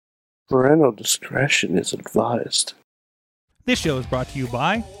Parental discretion is advised. This show is brought to you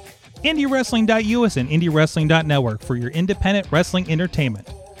by IndieWrestling.us and IndieWrestling.network for your independent wrestling entertainment.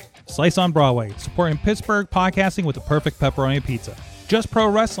 Slice on Broadway, supporting Pittsburgh podcasting with the perfect pepperoni pizza. Just Pro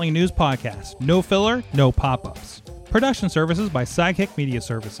Wrestling News Podcast. No filler, no pop-ups. Production services by Sidekick Media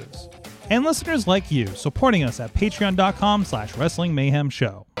Services. And listeners like you, supporting us at patreon.com/Wrestling Mayhem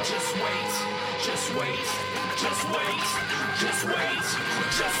Show. Just wait, just wait, just wait, just wait, just wait.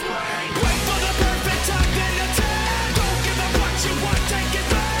 Wait for the perfect time, then attack. Don't give up what you want, take it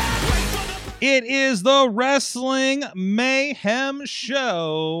back. Wait for the... It is the Wrestling Mayhem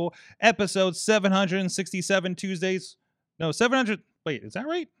Show, episode 767 Tuesdays. No, 700. Wait, is that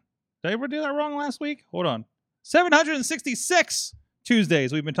right? Did I ever do that wrong last week? Hold on. 766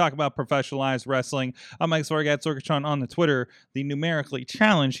 Tuesdays. We've been talking about professionalized wrestling. I'm Mike Sorg at Sorgatron on the Twitter, the numerically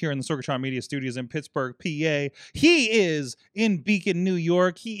challenged here in the Sorgatron Media Studios in Pittsburgh, PA. He is in Beacon, New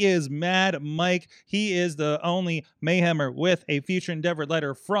York. He is Mad Mike. He is the only Mayhemmer with a future endeavor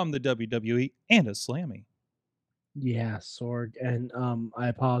letter from the WWE and a Slammy. Yeah, Sorg, and I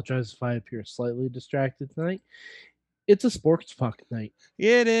apologize if I appear slightly distracted tonight. It's a sports puck night.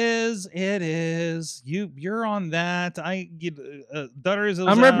 It is. It is. You're on that. I'm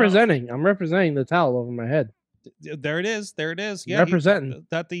representing. I'm representing the towel over my head. There it is. There it is. Yeah, representing.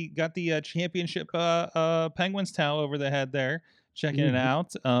 Got the championship Penguins towel over the head there. Checking it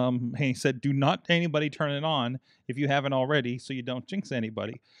out. He said, "Do not anybody turn it on if you haven't already, so you don't jinx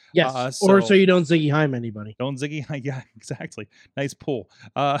anybody." Yes, or so you don't Ziggy Heim anybody. Don't Ziggy Heim. Yeah, exactly. Nice pull.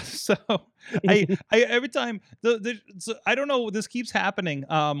 So I every time so I don't know. This keeps happening.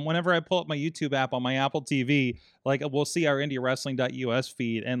 Whenever I pull up my YouTube app on my Apple TV, like we'll see our IndieWrestling.us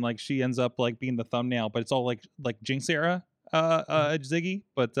feed, and like she ends up like being the thumbnail, but it's all like Jinx era. Ziggy,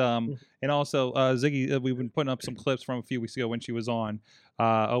 but and also Ziggy, we've been putting up some clips from a few weeks ago when she was on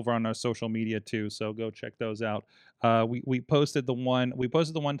over on our social media too, so go check those out. We posted the one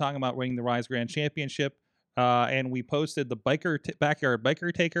talking about winning the Rise Grand Championship, and we posted the backyard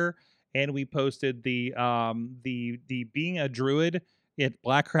biker taker, and we posted the being a druid at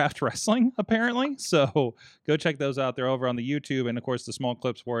Blackcraft Wrestling, apparently. So go check those out. They're over on the YouTube, and of course the small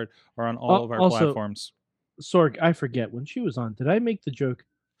clips for it are on all of our platforms. Sorg, I forget, when she was on, did I make the joke,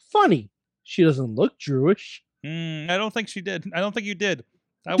 funny, she doesn't look Jewish? I don't think she did. I don't think you did.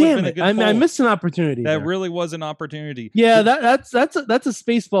 That Damn been it, a good I missed an opportunity. That there. really was an opportunity. Yeah, that's a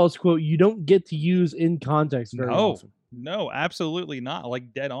Spaceballs quote you don't get to use in context very often. No, absolutely not.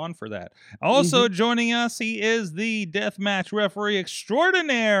 Like dead on for that. Also joining us, he is the deathmatch referee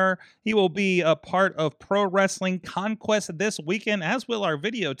extraordinaire. He will be a part of Pro Wrestling Conquest this weekend, as will our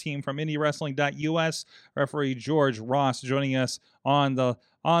video team from IndieWrestling.us. Referee George Ross joining us on the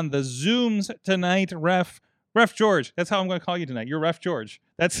Zooms tonight. Ref George. That's how I'm going to call you tonight. You're Ref George.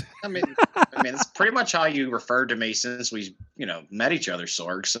 That's. I mean, it's pretty much how you referred to me since we, met each other,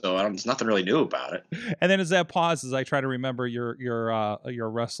 Sorg. So there's nothing really new about it. And then as that pauses, I try to remember your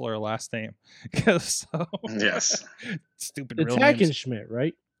wrestler last name. Yes. Stupid. It's Hackenschmidt,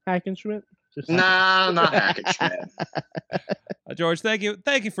 right? Hackenschmidt. Nah, not Hackenschmidt. George, thank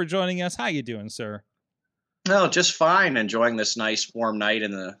you for joining us. How you doing, sir? No, just fine. Enjoying this nice warm night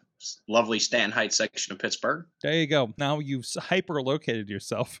in the lovely Stanton Heights section of Pittsburgh. There you go. Now you've hyper located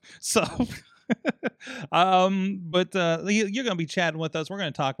yourself. So but you're gonna be chatting with us. We're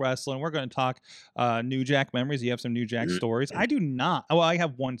gonna talk wrestling. We're gonna talk New Jack memories. You have some New Jack stories. I do not. Well, I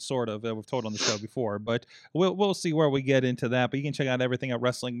have one sort of that we've told on the show before, but we'll see where we get into that. But you can check out everything at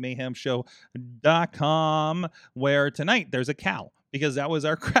WrestlingMayhemShow.com, where tonight there's a cow. Because that was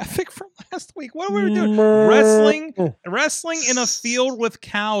our graphic from last week. What were we doing? Wrestling in a field with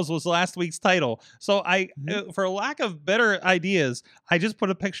cows was last week's title. So for lack of better ideas, I just put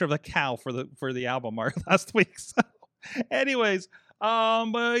a picture of a cow for the album art last week. So, anyways,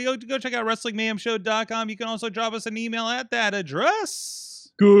 but you go check out WrestlingMayhemShow.com. You can also drop us an email at that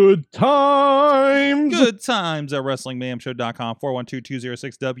address. Good times at WrestlingMayhemShow.com.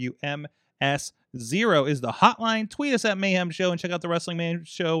 412-206-WMS. 0 is the hotline. Tweet us at Mayhem Show and check out the Wrestling Mayhem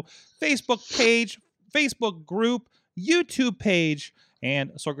Show Facebook page, Facebook group, YouTube page,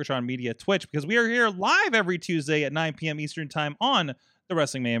 and Sorgatron Media Twitch, because we are here live every Tuesday at 9 p.m. Eastern Time on the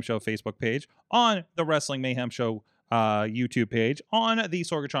Wrestling Mayhem Show Facebook page, on the Wrestling Mayhem Show YouTube page, on the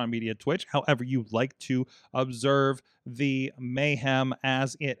Sorgatron Media Twitch, however you like to observe the mayhem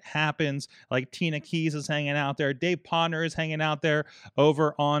as it happens. Like Tina Keys is hanging out there, Dave Ponder is hanging out there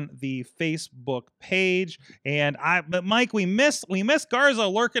over on the Facebook page. And but Mike, we missed Garza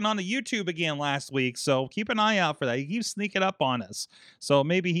lurking on the YouTube again last week, so keep an eye out for that. He keeps sneaking up on us, so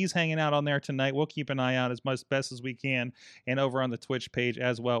maybe he's hanging out on there tonight. We'll keep an eye out as much best as we can, and over on the Twitch page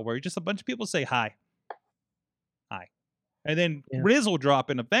as well, where just a bunch of people say hi. And then Riz will drop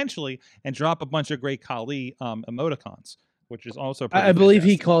in eventually and drop a bunch of great Kali emoticons, which is also pretty I believe he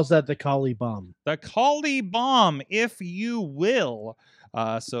fantastic. calls that the Kali bomb. The Kali bomb, if you will.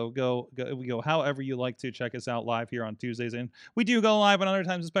 So go however you like to. Check us out live here on Tuesdays, and we do go live on other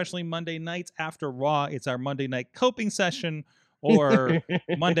times, especially Monday nights after Raw. It's our Monday night coping session, or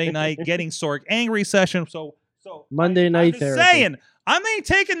Monday night getting Sorg angry session. So Monday night I'm just therapy. saying, I ain't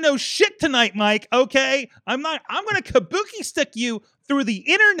taking no shit tonight, Mike. Okay, I'm not. I'm gonna kabuki stick you through the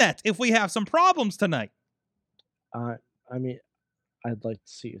internet if we have some problems tonight. I mean, I'd like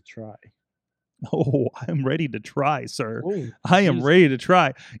to see you try. Oh, I'm ready to try, sir. Ooh, I am geez. ready to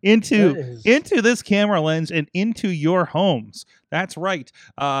try into That is- this camera lens and into your homes. That's right.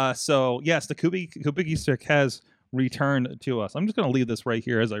 So yes, the kabuki stick has returned to us. I'm just going to leave this right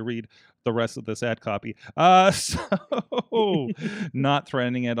here as I read the rest of this ad copy. So not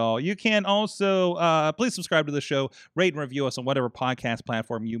threatening at all. You can also please subscribe to the show, rate and review us on whatever podcast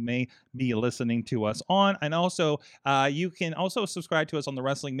platform you may be listening to us on, and also you can also subscribe to us on the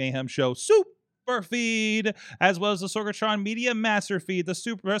Wrestling Mayhem Show Super Feed, as well as the Sorgatron Media Master Feed. The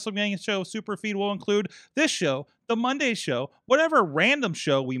Super Wrestling Mayhem Show Super Feed will include this show, the Monday show, whatever random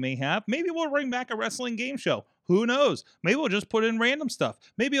show we may have. Maybe we'll bring back a wrestling game show. Who knows? Maybe we'll just put in random stuff.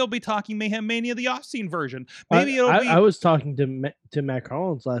 Maybe I'll be talking Mayhem Mania, the off-scene version. Maybe it'll be... I was talking to Matt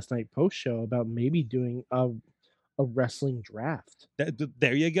Collins last night post show about maybe doing a wrestling draft.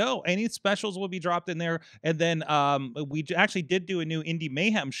 There you go. Any specials will be dropped in there. And then we actually did do a new Indie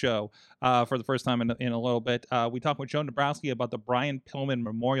Mayhem show for the first time in a little bit. We talked with Joe Dabrowski about the Brian Pillman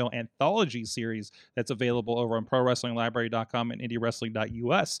Memorial Anthology series that's available over on ProWrestlingLibrary.com and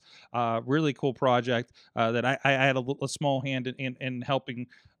IndieWrestling.us. Really cool project that I had a small hand in helping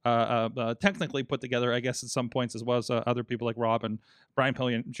technically put together, I guess, at some points, as well as other people like Rob and Brian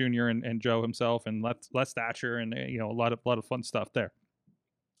Pillman Jr. and Joe himself and Les Thatcher, and a lot of fun stuff there.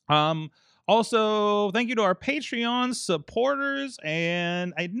 Also, thank you to our Patreon supporters,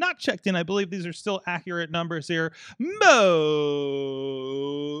 and I had not checked in. I believe these are still accurate numbers here. Mo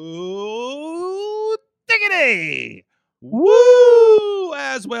Diggity! Woo!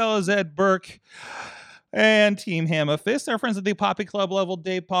 As well as Ed Burke and Team Hammer Fist, our friends at the Poppy Club level,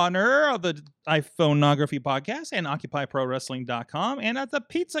 Dave Bonner of the iPhoneography podcast and OccupyProWrestling.com, and at the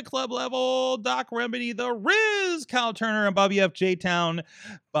Pizza Club level, Doc Remedy, the Riz, Kyle Turner, and Bobby F. J-Town.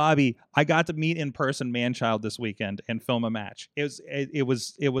 Bobby, I got to meet in person Manchild this weekend and film a match. It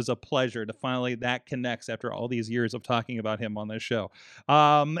was a pleasure to finally that connects after all these years of talking about him on this show.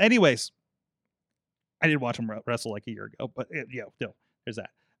 Anyways, I did watch him wrestle like a year ago, but still, there's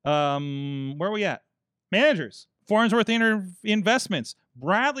that. Where are we at? Managers, Farnsworth Investments,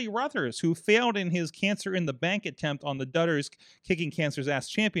 Bradley Ruthers, who failed in his Cancer in the Bank attempt on the Dutters Kicking Cancer's Ass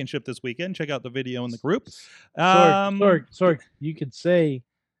Championship this weekend. Check out the video in the group. Sorg, you could say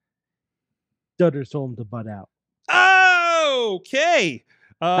Dutters told him to butt out. Okay.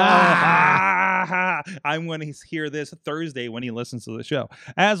 I'm going to hear this Thursday when he listens to the show,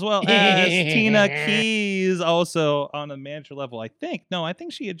 as well as Tina Keys, also on a manager level. I think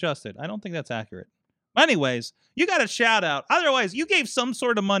she adjusted. I don't think that's accurate. Anyways, you got a shout out. Otherwise, you gave some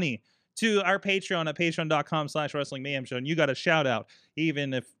sort of money to our Patreon at patreon.com/Wrestling Mayhem Show, and you got a shout out,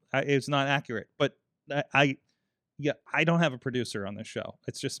 even if it's not accurate. But I don't have a producer on this show.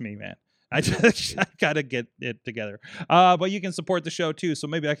 It's just me, man. I gotta get it together. But you can support the show too, so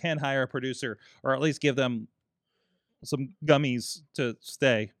maybe I can hire a producer, or at least give them some gummies to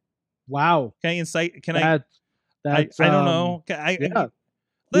stay. Wow. Can I incite? Can I don't know.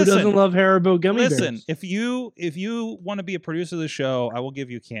 Who doesn't love Haribo gummy bears? Listen, if you want to be a producer of the show, I will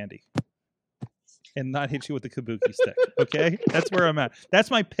give you candy and not hit you with the kabuki stick. Okay, that's where I'm at. That's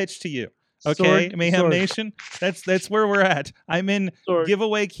my pitch to you. Okay, Mayhem Nation. That's where we're at. I'm in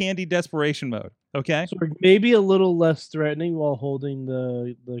giveaway candy desperation mode. Okay, maybe a little less threatening while holding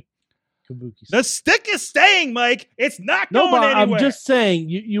the kabuki stick. The stick is staying, Mike. It's not going anywhere. I'm just saying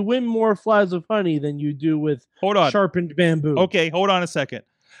you win more flies of honey than you do with sharpened bamboo. Okay, hold on a second.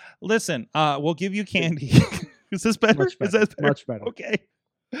 Listen, we'll give you candy. Is this better? Much better. Is that better? Much better. Okay.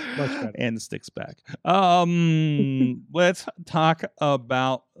 Much better. And the sticks back. Let's talk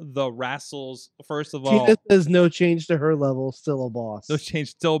about the wrestles. First of all, Tina says no change to her level, still a boss. no change,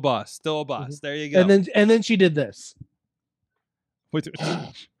 still a boss. Mhm. There you go. And then she did this. How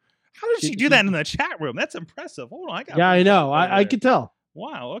did she do that in the chat room? That's impressive. Hold on, Yeah, I know. I could tell.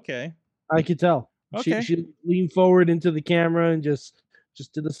 Wow. Okay. I could tell. Okay. She leaned forward into the camera and just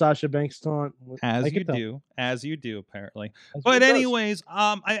did the Sasha Banks taunt. As I you could tell. do, apparently. That's what But it does. anyways,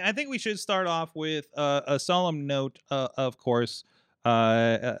 I think we should start off with a solemn note. Of course,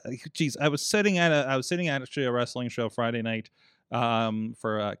 geez, I was sitting at actually a wrestling show Friday night,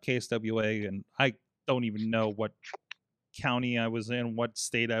 for KSWA, and I don't even know what county I was in, what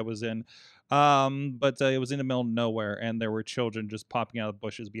state I was in. But it was in the middle of nowhere, and there were children just popping out of the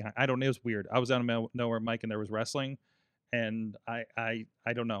bushes behind. I don't know. It was weird. I was out in the middle of nowhere, Mike, and there was wrestling. And I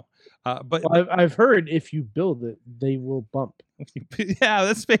don't know, but Well, I've heard if you build it, they will bump. yeah,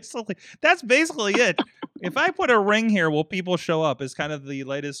 that's basically it. If I put a ring here, will people show up? Is kind of the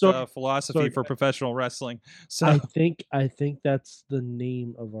latest philosophy for professional wrestling. So I think that's the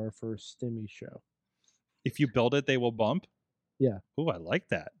name of our first Stimmy show. If you build it, they will bump. Yeah. Oh, I like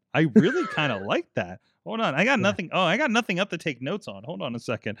that. I really kind of like that. Hold on, I got nothing. Oh, I got nothing up to take notes on. Hold on a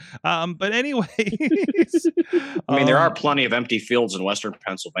second. But anyways, I mean, there are plenty of empty fields in Western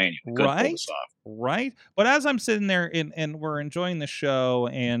Pennsylvania. We could pull this off. Right. But as I'm sitting there and we're enjoying the show,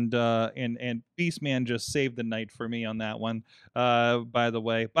 and Beastman just saved the night for me on that one. By the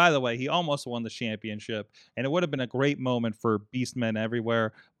way, he almost won the championship, and it would have been a great moment for Beastmen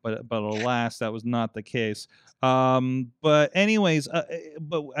everywhere. But alas, that was not the case. But anyways,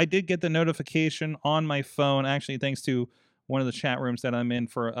 but I did get the notification on my phone, actually, thanks to one of the chat rooms that I'm in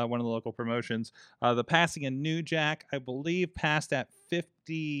for one of the local promotions. The passing of New Jack, I believe, passed at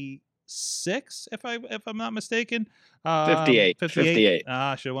 56, if I'm not mistaken. 58. 58.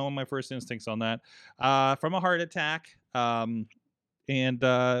 I should have went with my first instincts on that. From a heart attack.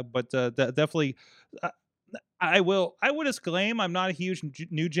 Definitely. I will disclaim I'm not a huge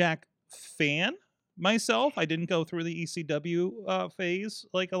New Jack fan myself. I didn't go through the ECW phase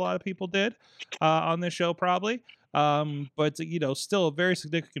like a lot of people did on this show, probably. But still a very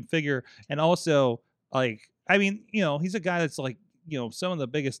significant figure, and also he's a guy that's some of the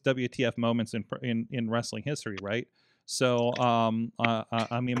biggest WTF moments in wrestling history, right? So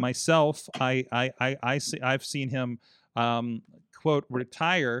myself, I've seen him quote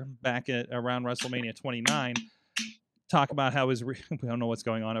retire back at around WrestleMania 29. Talk about how we don't know what's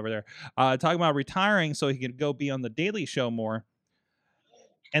going on over there. Talking about retiring so he could go be on the Daily Show more,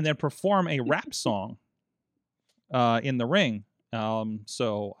 and then perform a rap song in the ring.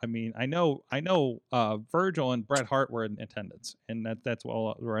 So I know Virgil and Bret Hart were in attendance, and that's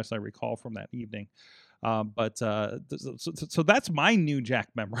all the rest I recall from that evening. So that's my New Jack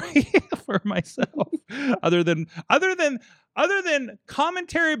memory for myself. Other than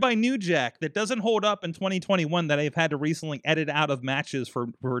commentary by New Jack that doesn't hold up in 2021 that I've had to recently edit out of matches for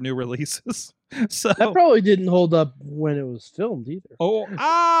new releases. So that probably didn't hold up when it was filmed either.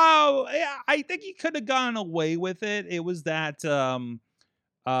 Yeah, I think he could have gone away with it. It was that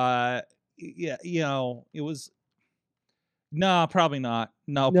it was. No, probably not.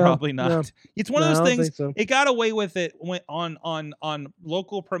 No, probably not. No. It's one of those things. So. It got away with it when on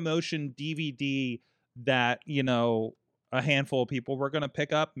local promotion DVD that a handful of people were going to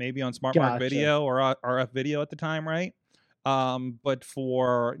pick up, maybe on Smart Mark Video or RF Video at the time, right? But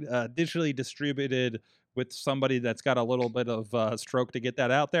for digitally distributed with somebody that's got a little bit of stroke to get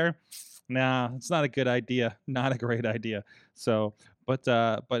that out there, nah, it's not a good idea. Not a great idea. So, but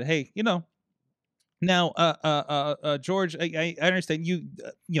hey, Now, George, I understand you.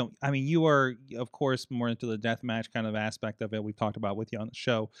 You are, of course, more into the deathmatch kind of aspect of it. We've talked about with you on the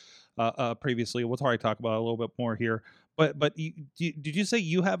show previously. We'll probably talk about it a little bit more here. But did you say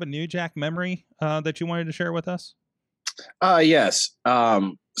you have a New Jack memory that you wanted to share with us? Yes.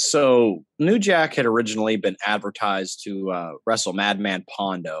 So New Jack had originally been advertised to wrestle Madman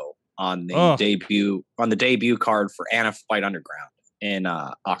Pondo on the debut card for Anna Fight Underground in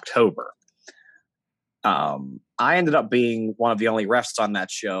October. I ended up being one of the only refs on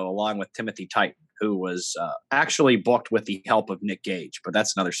that show, along with Timothy Titan, who was actually booked with the help of Nick Gage, but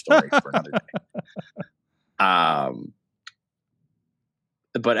that's another story for another day.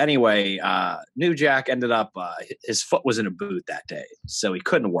 But anyway, New Jack ended up, his foot was in a boot that day, so he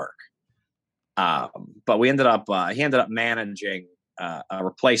couldn't work. But he ended up managing a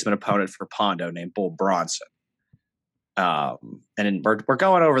replacement opponent for Pondo named Bull Bronson. And we're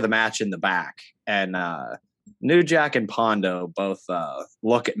going over the match in the back, and New Jack and Pondo both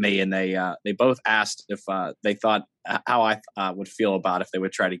look at me, and they both asked if they thought how I would feel about if they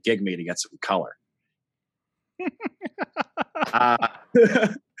would try to gig me to get some color.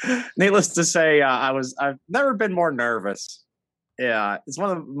 Needless to say, I've never been more nervous. Yeah, it's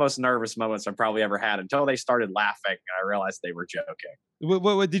one of the most nervous moments I've probably ever had until they started laughing and I realized they were joking.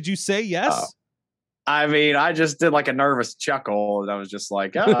 What did you say? Yes. I mean, I just did like a nervous chuckle, and I was just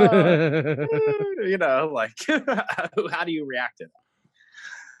like, like, how do you react to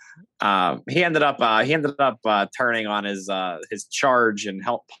that? He ended up turning on his charge and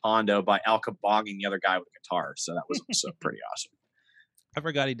helped Pondo by alcabogging the other guy with a guitar. So that was also pretty awesome. I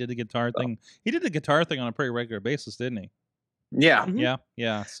forgot he did the guitar thing. He did the guitar thing on a pretty regular basis, didn't he? Yeah.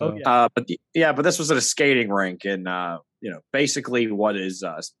 Yeah. So, but this was at a skating rink in, basically what is,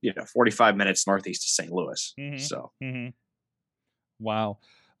 45 minutes northeast of St. Louis. So, wow.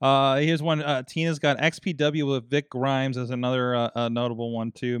 Here's one. Tina's got XPW with Vic Grimes as another notable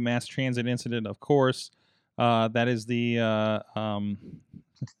one too. Mass transit incident, of course. That is the.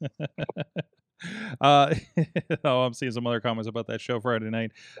 I'm seeing some other comments about that show Friday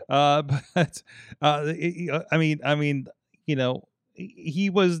night. But I mean, he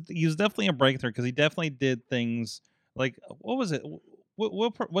was definitely a breakthrough because he definitely did things like, what was it?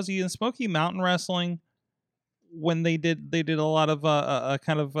 What was he in Smoky Mountain Wrestling when they did a lot of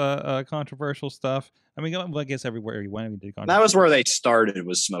kind of controversial stuff? I mean, I guess everywhere he went, he did. That was where they started,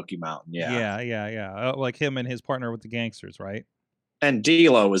 was Smoky Mountain. Yeah. Like him and his partner with the Gangsters, right? And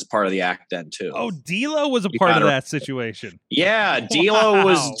D'Lo was part of the act then too. Oh, D'Lo was a part of that situation. Yeah, D'Lo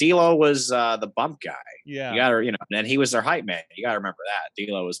was the bump guy. Yeah, you gotta, and he was their hype man. You gotta remember that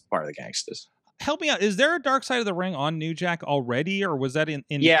D'Lo was part of the Gangsters. Help me out. Is there a Dark Side of the Ring on New Jack already, or was that in?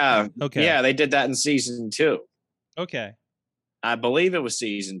 Yeah. Okay. Yeah, they did that in season 2. Okay. I believe it was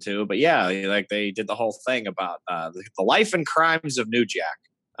season 2, but yeah, like they did the whole thing about the life and crimes of New Jack.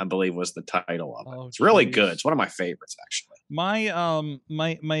 I believe was the title of it. It's really good. It's one of my favorites, actually. My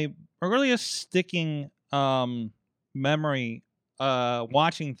my earliest sticking memory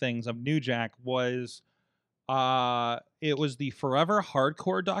watching things of New Jack was it was the Forever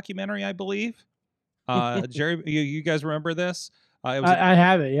Hardcore documentary, I believe. Jerry, you guys remember this? I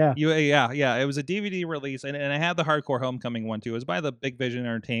have it, yeah. Yeah. It was a DVD release, and I had the Hardcore Homecoming one too. It was by the Big Vision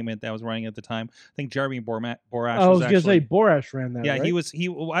Entertainment that was running at the time. I think Jeremy Borash. I was gonna say Borash ran that. Yeah, right? he.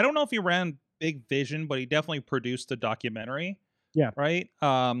 I don't know if he ran Big Vision, but he definitely produced the documentary. Yeah. Right.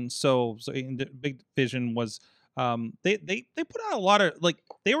 So Big Vision was. They put out a lot of, like,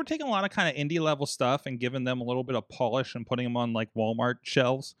 they were taking a lot of kind of indie level stuff and giving them a little bit of polish and putting them on like Walmart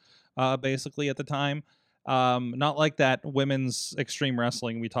shelves, basically at the time. Not like that women's extreme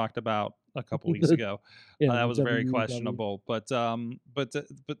wrestling we talked about a couple weeks ago. That was very questionable. But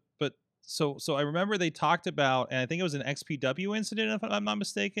so I remember they talked about, and I think it was an XPW incident, if I'm not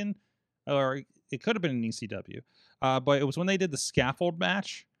mistaken, or it could have been an ECW. But it was when they did the scaffold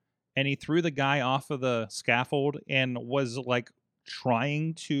match, and he threw the guy off of the scaffold and was like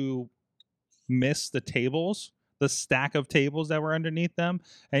trying to miss the tables, the stack of tables that were underneath them,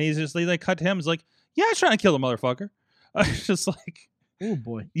 and he's just like cut to him. He's like, "Yeah, I was trying to kill the motherfucker." Just like, oh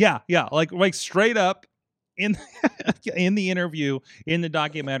boy, yeah, like straight up in in the interview, in the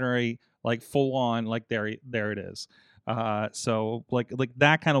documentary, like full on, like there it is. So like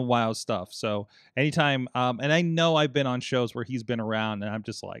that kind of wild stuff. So anytime, and I know I've been on shows where he's been around, and I'm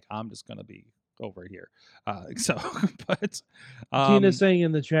just like, I'm just gonna be over here. But Tina's saying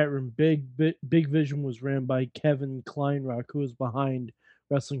in the chat room, Big Vision was ran by Kevin Kleinrock, who was behind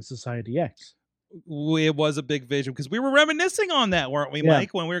Wrestling Society X. It was a big vision because we were reminiscing on that, weren't we,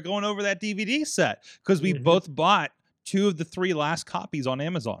 Mike, when we were going over that DVD set? Because we both bought 2 of the 3 last copies on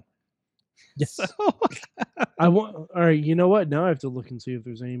Amazon. Yes. So. All right, you know what? Now I have to look and see if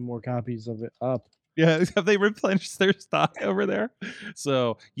there's any more copies of it up. Yeah, have they replenished their stock over there?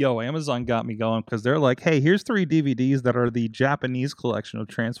 So, Amazon got me going because they're like, hey, here's 3 DVDs that are the Japanese collection of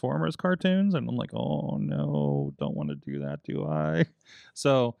Transformers cartoons. And I'm like, oh, no, don't want to do that, do I?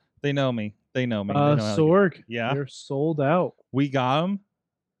 So they know me. They know me. Sorg, yeah, they're sold out. We got them.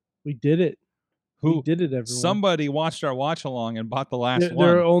 We did it. Who did it, everyone? Somebody watched our watch along and bought the last one.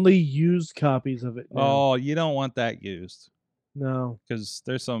 There are only used copies of it now. Oh, you don't want that used. No. Because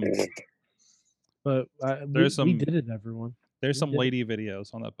there's some... But we did it, everyone. There's some lady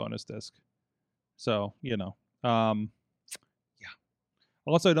videos on that bonus disc. So, yeah.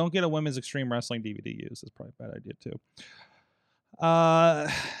 Also, don't get a women's extreme wrestling DVD used. That's probably a bad idea, too.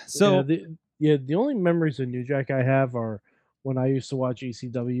 The only memories of New Jack I have are when I used to watch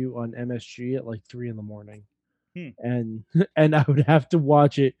ECW on MSG at like 3 a.m. And I would have to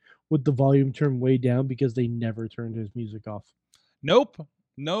watch it with the volume turned way down because they never turned his music off. Nope.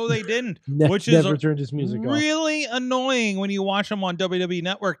 No, they didn't. Which never is turned his music off. really annoying when you watch him on WWE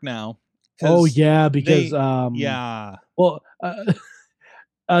Network now. Oh 'cause yeah, because yeah. Well,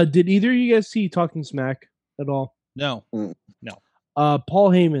 did either of you guys see Talking Smack at all? No. Paul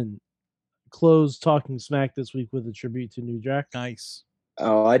Heyman closed Talking Smack this week with a tribute to New Jack. Nice.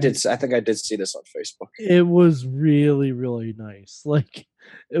 Oh, I did. I think I did see this on Facebook. It was really, really nice. Like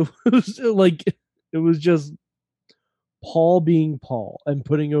it was just Paul being Paul and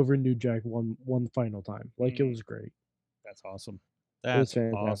putting over New Jack one final time. Like it was great. That's awesome. It was That's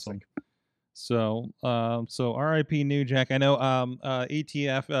fantastic. awesome. So R.I.P. New Jack. I know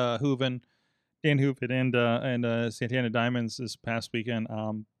ATF Hooven, Dan Hooven and Santana Diamonds this past weekend.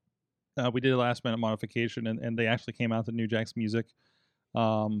 We did a last minute modification and they actually came out to New Jack's music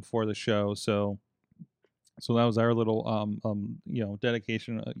for the show. So that was our little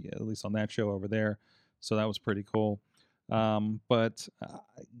dedication, at least on that show over there. So that was pretty cool.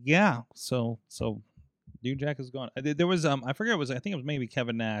 Yeah. So New Jack is gone. There was I forget I think it was maybe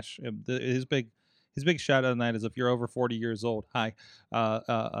Kevin Nash. His big shout out tonight is if you're over 40 years old, get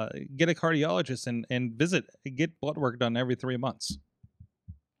a cardiologist and get blood work done every 3 months.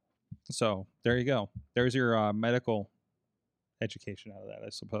 So there you go. There's your medical education out of that, I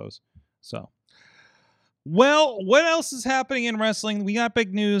suppose. So, well, what else is happening in wrestling? We got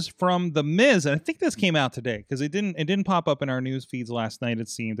big news from The Miz, and I think this came out today because it didn't pop up in our news feeds last night. It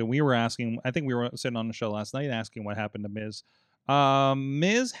seemed, and we were asking. I think we were sitting on the show last night asking what happened to Miz.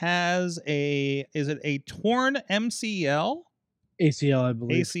 Miz has a torn MCL? ACL, I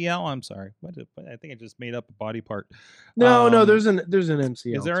believe. ACL. I'm sorry. I think I just made up a body part. No, there's an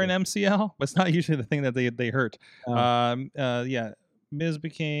MCL. Is there an MCL? But it's not usually the thing that they hurt. Yeah. Miz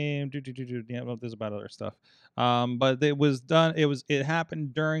became well, there's about other stuff. But it was done. It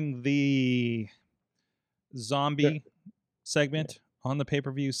happened during the zombie segment on the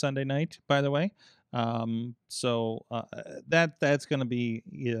pay-per-view Sunday night, by the way. So that's gonna be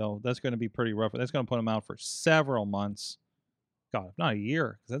that's gonna be pretty rough. That's gonna put him out for several months. God, if not a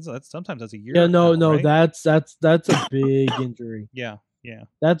year. That's sometimes that's a year. Yeah, no, right? that's a big injury. Yeah.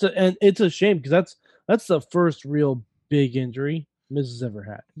 And it's a shame because that's the first real big injury Miz has ever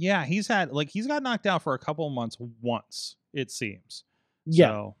had. Yeah, he's got knocked out for a couple of months once, it seems. Yeah,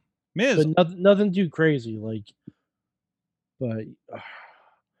 so, Miz, but nothing too crazy. But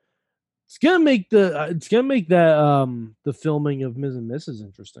it's gonna make that the filming of Miz and Mrs.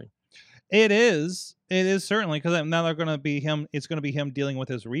 interesting. It is certainly because now they're gonna be him. It's gonna be him dealing with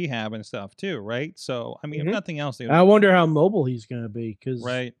his rehab and stuff too, right? So I mean, if nothing else, I wonder how mobile he's gonna be. Because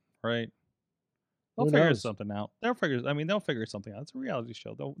right. They'll figure something out. They'll figure something out. It's a reality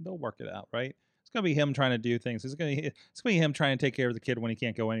show. They'll work it out, right? It's gonna be him trying to do things. It's gonna be him trying to take care of the kid when he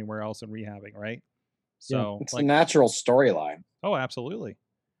can't go anywhere else and rehabbing, right? So it's a natural storyline. Oh, absolutely.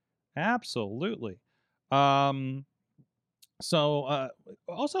 So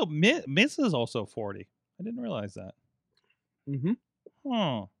also Miz is also 40. I didn't realize that.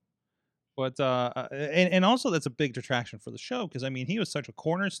 Huh. But and also that's a big detraction for the show because I mean he was such a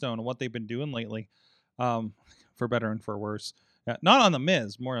cornerstone of what they've been doing lately, for better and for worse. Not on the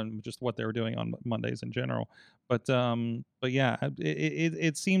Miz, more on just what they were doing on Mondays in general. But yeah,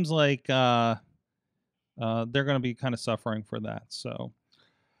 it seems like they're going to be kind of suffering for that. So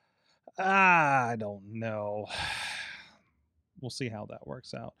I don't know. We'll see how that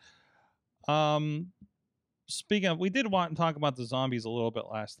works out. Speaking of, we did want to talk about the zombies a little bit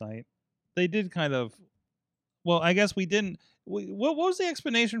last night. They did kind of, well, I guess we didn't. What was the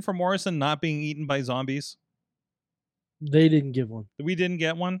explanation for Morrison not being eaten by zombies? They didn't give one. We didn't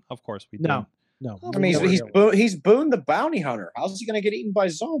get one? Of course we didn't. No. I mean, he's Boone the bounty hunter. How's he going to get eaten by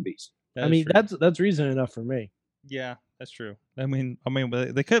zombies? That's reason enough for me. Yeah, that's true. I mean,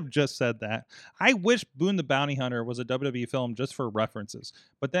 they could have just said that. I wish Boone the Bounty Hunter was a WWE film just for references.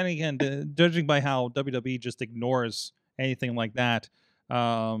 But then again, judging by how WWE just ignores anything like that,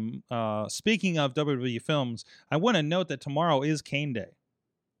 speaking of WWE films, I want to note that tomorrow is Kane Day.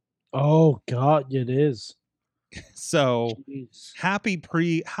 Oh God, it is. So Jeez.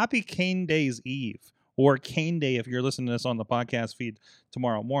 happy Kane Day's Eve, or Kane Day if you're listening to this on the podcast feed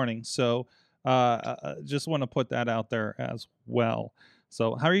tomorrow morning. So just want to put that out there as well.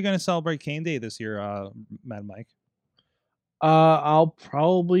 So how are you going to celebrate Kane Day this year, Mad Mike? I'll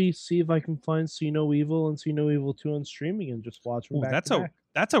probably see if I can find See No Evil and See No Evil 2 on streaming and just watch them back to back.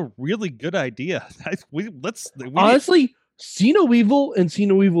 That's a really good idea. Honestly, See No Evil and See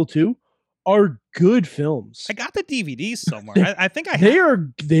No Evil 2 are good films. I got the DVDs somewhere. I think I They have.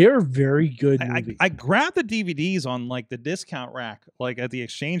 are very good I movies. grabbed the DVDs on like the discount rack, like at the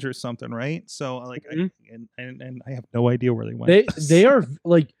exchange or something, right? So like, Mhm. and I have no idea where they went. They are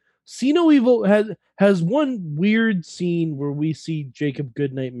like See No Evil has one weird scene where we see Jacob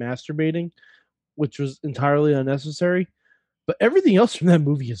Goodnight masturbating, which was entirely unnecessary. But everything else from that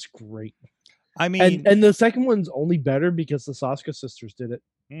movie is great. I mean, And the second one's only better because the Saska sisters did it.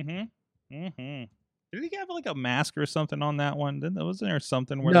 Did he have like a mask or something on that one? Wasn't there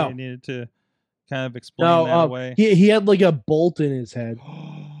something where No. they needed to kind of explain No, that away? he had like a bolt in his head.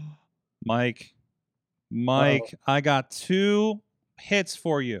 Mike, I got 2 hits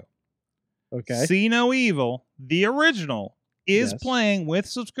for you. Okay. See No Evil, the original, is Yes. playing with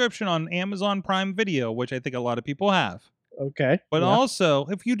subscription on Amazon Prime Video, which I think a lot of people have. Okay. But yeah. also,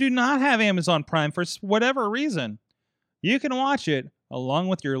 if you do not have Amazon Prime for whatever reason, you can watch it along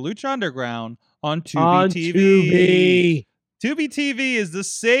with your Lucha Underground on Tubi on TV. Tubi. Tubi TV is the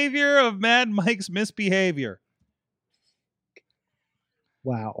savior of Mad Mike's misbehavior.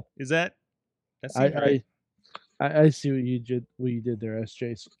 Wow. Is that? That seems right. I see what you did there,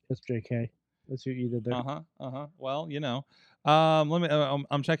 SJK. I see what you did there. Well, let me.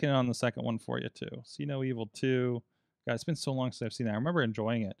 I'm checking in on the second one for you too. See No Evil 2. God, it's been so long since I've seen that. I remember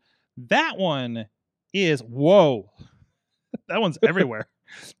enjoying it. That one is whoa. That one's everywhere.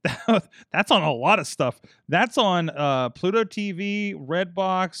 That's on a lot of stuff. That's on Pluto TV,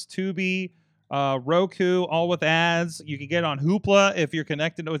 Redbox, Tubi, Roku, all with ads. You can get on Hoopla if you're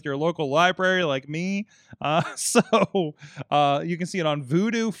connected with your local library like me. So you can see it on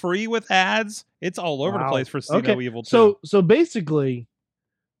Vudu free with ads. It's all over the place for See No Evil 2. So basically,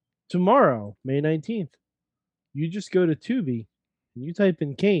 tomorrow, May 19th, you just go to Tubi and you type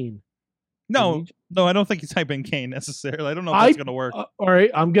in Kane. No, I don't think you type in Kane necessarily. I don't know if that's going to work. All right,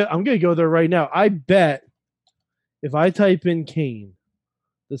 I'm gonna go there right now. I bet if I type in Kane,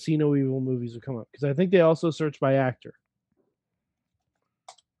 the See No Evil movies will come up because I think they also search by actor.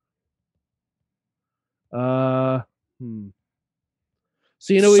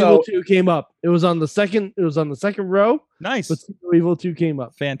 See No Evil 2 came up. It was on the second row. Nice. But See No Evil 2 came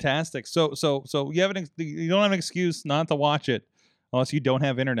up. Fantastic. So you don't have an excuse not to watch it unless you don't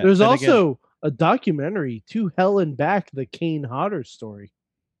have internet. There's also a documentary, To Hell and Back, the Kane Hodder story.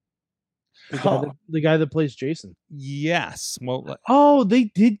 The guy that plays Jason. Yes. Well. Oh, they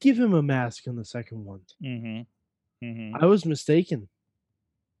did give him a mask in the second one. I was mistaken.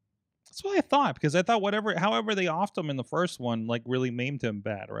 That's what I thought, because I thought however they offed him in the first one, like really maimed him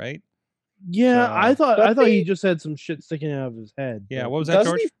bad, right? Yeah, So- I thought he just had some shit sticking out of his head. Yeah. but- What was that,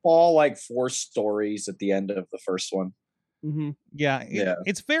 Doesn't George? he fall like 4 stories at the end of the first one? Mhm. Yeah. Yeah.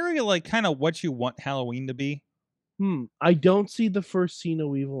 It's very like kind of what you want Halloween to be. I don't see the first See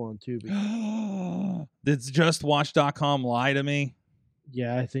No Evil on Tubi. Did JustWatch.com lie to me?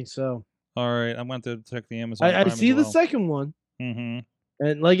 Yeah, I think so. All right, I'm going to check the Amazon. I Prime see as the well. second one, Mm-hmm.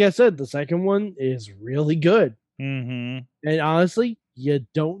 and like I said, the second one is really good. Mm-hmm. And honestly, you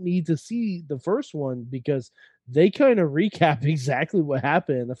don't need to see the first one because they kind of recap exactly what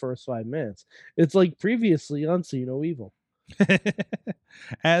happened in the first 5 minutes. It's like previously on See No Evil.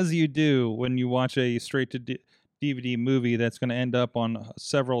 As you do when you watch a straight to DVD movie that's going to end up on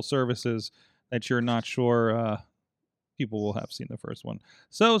several services that you're not sure people will have seen the first one.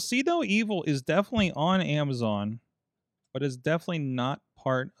 So See No Evil is definitely on Amazon, but is definitely not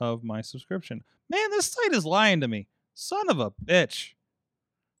part of my subscription. Man, this site is lying to me. Son of a bitch.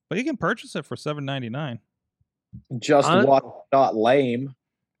 But you can purchase it for $7.99. Just watch.lame.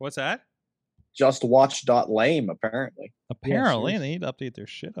 What's that? Just watch.lame, apparently. Apparently, Yes, they need to update their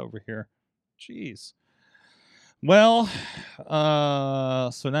shit over here. Jeez. Well,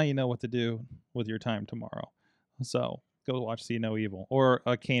 so now you know what to do with your time tomorrow. So go watch See No Evil or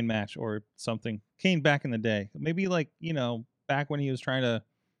a Kane match or something. Kane back in the day. Maybe like, back when he was trying to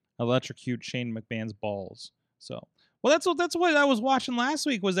electrocute Shane McMahon's balls. So, well, that's what I was watching last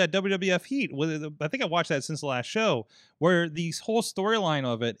week was that WWF Heat. I think I watched that since the last show where the whole storyline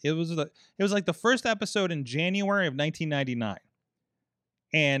of it was like the first episode in January of 1999.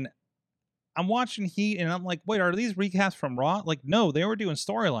 And I'm watching Heat and I'm like, wait, are these recaps from Raw? Like, no, they were doing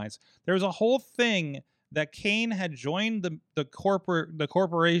storylines. There was a whole thing that Kane had joined the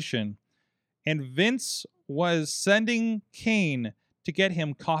corporation, and Vince was sending Kane to get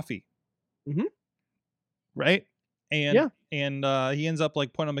him coffee. Mhm. Right? And Yeah. and he ends up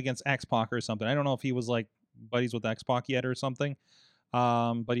like putting him against X-Pac or something. I don't know if he was like buddies with X-Pac yet or something.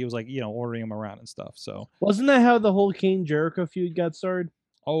 But he was like, ordering him around and stuff. So Wasn't that how the whole Kane Jericho feud got started?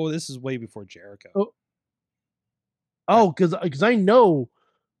 this is way before Jericho. Oh, because I know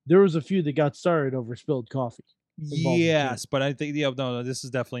there was a few that got started over spilled coffee. involving Yes, but I think no, this is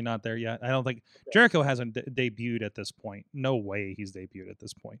definitely not there yet. I don't think Jericho hasn't debuted at this point. No way he's debuted at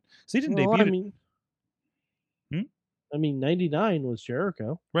this point. So he didn't Well, debut. I mean, 99 was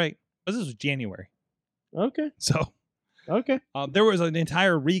Jericho. Right, but this was January. Okay. So Okay. there was an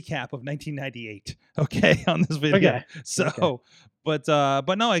entire recap of 1998. Okay, on this video. Okay. So, Okay. but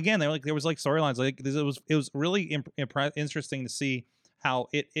no, again, there was like storylines. Like it was really interesting to see how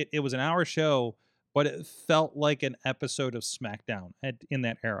it was an hour show, but it felt like an episode of SmackDown in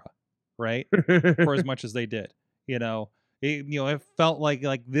that era, right? For as much as they did, it felt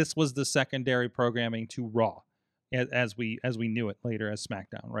like this was the secondary programming to Raw, as we knew it later as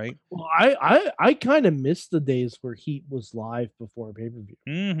SmackDown, right? Well, I kind of miss the days where Heat was live before pay-per-view.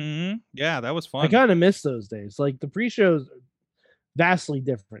 Mm-hmm. Yeah, that was fun. I kind of miss those days. Like the pre-shows are vastly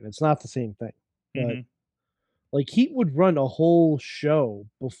different. It's not the same thing. But like Heat would run a whole show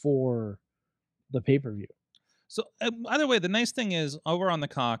before the pay-per-view. So either way, the nice thing is over on the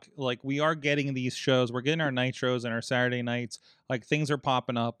Cock, like we are getting these shows. We're getting our nitros and our Saturday nights. Like things are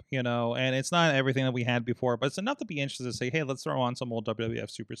popping up, and it's not everything that we had before, but it's enough to be interested to say, hey, let's throw on some old WWF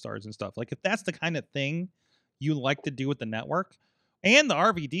superstars and stuff. Like if that's the kind of thing you like to do with the network, and the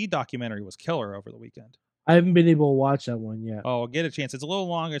RVD documentary was killer over the weekend. I haven't been able to watch that one yet. Oh, get a chance. It's a little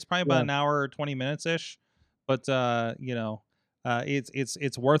longer. It's probably about an hour or 20 minutes ish, but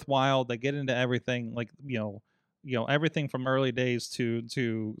it's worthwhile. They get into everything, like everything from early days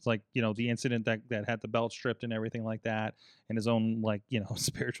to like the incident that had the belt stripped and everything like that, and his own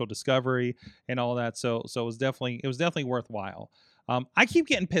spiritual discovery and all that. So it was definitely worthwhile. I keep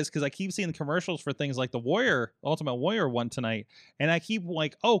getting pissed because I keep seeing the commercials for things like the Ultimate Warrior one tonight, and I keep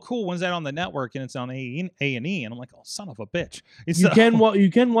like, oh cool, when's that on the network? And it's on A&E, and I'm like, oh son of a bitch. You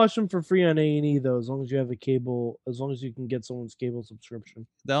can watch them for free on A&E though, as long as you have a cable, as long as you can get someone's cable subscription.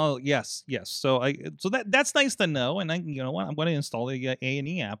 Oh yes. So that's nice to know, and you know what, I'm going to install the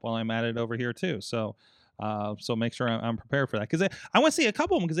A&E app while I'm at it over here too. So make sure I'm prepared for that, because I want to see a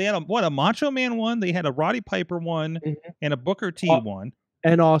couple of them, because they had a Macho Man one, they had a Roddy Piper one, and a Booker T one,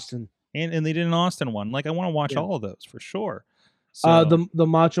 and Austin, and they did an Austin one. Like I want to watch all of those for sure. So the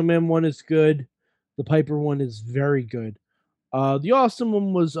Macho Man one is good. The Piper one is very good. The Austin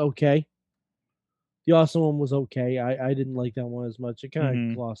one was okay. I didn't like that one as much. It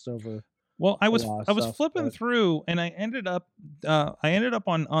kind of glossed over. Well, I was flipping but through, and I ended up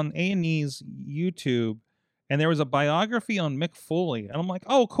on A&E's YouTube, and there was a biography on Mick Foley, and I'm like,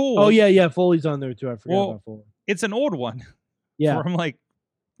 oh cool. Oh yeah, Foley's on there too. I forgot about Foley. It's an old one. Yeah. From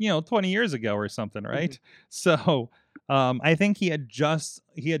 20 years ago or something, right? So I think he had just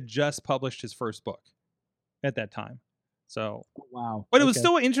published his first book at that time. So wow. But it was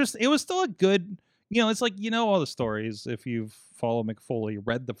still interesting. It was still a good, it's like, all the stories, if you've followed Mick Foley,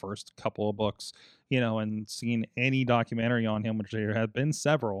 read the first couple of books, and seen any documentary on him, which there have been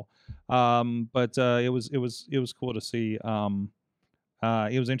several. But it was cool to see.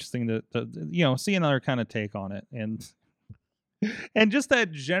 It was interesting to see another kind of take on it, and just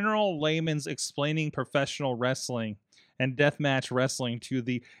that general layman's explaining professional wrestling and deathmatch wrestling to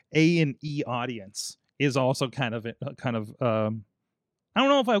the A&E audience is also kind of I don't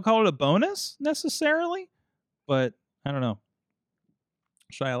know if I would call it a bonus necessarily, but I don't know.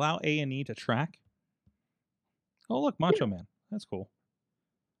 Should I allow A&E to track? Oh, look, Macho Man. That's cool.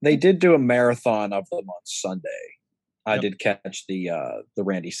 They did do a marathon of them on Sunday. I did catch the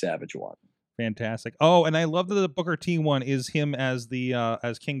Randy Savage one. Fantastic. Oh, and I love that the Booker T one is him as the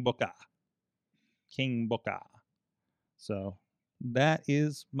as King Booker. King Booker. So that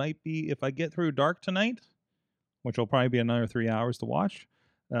might be, if I get through dark tonight, which will probably be another 3 hours to watch.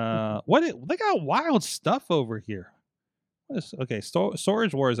 They got wild stuff over here.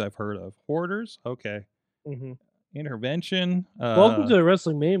 Storage Wars I've heard of. Hoarders, okay. Intervention. Welcome to the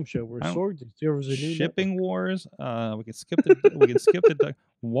Wrestling Mayhem Show, where Sorg discovers a new Shipping Wars. We can skip the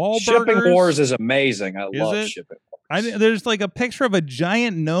Wahlburgers. Shipping Wars is amazing. I love Shipping Wars. There's like a picture of a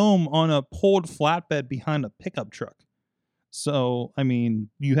giant gnome on a pulled flatbed behind a pickup truck. So, I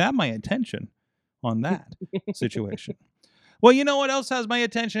mean, you have my attention on that situation. Well, you know what else has my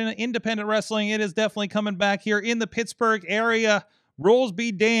attention? Independent wrestling. It is definitely coming back here in the Pittsburgh area. Rules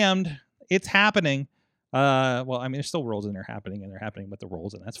be damned. It's happening. Well, I mean, there's still rolls in there happening, and they're happening with the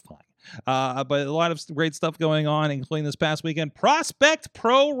rolls, and that's fine. But a lot of great stuff going on, including this past weekend. Prospect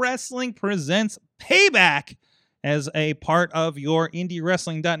Pro Wrestling presents Payback. as a part of your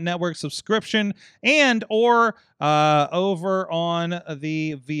IndieWrestling.network subscription, and or over on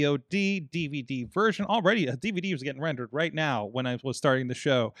the VOD DVD version. Already, a DVD is getting rendered right now when I was starting the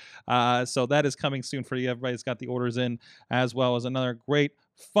show. So that is coming soon for you. Everybody's got the orders in, as well as another great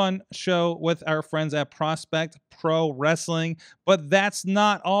fun show with our friends at Prospect Pro Wrestling. But that's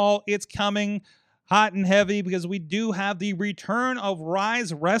not all. It's coming hot and heavy because we do have the return of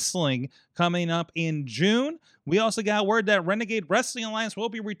Rise Wrestling coming up in June. We also got word that Renegade Wrestling Alliance will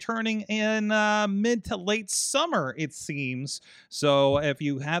be returning in mid to late summer, it seems. So if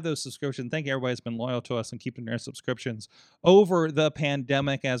you have those subscriptions, thank you everybody who's been loyal to us and keeping their subscriptions over the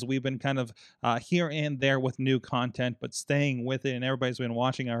pandemic, as we've been kind of here and there with new content, but staying with it. And everybody's been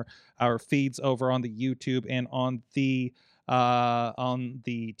watching our feeds over on the YouTube and on the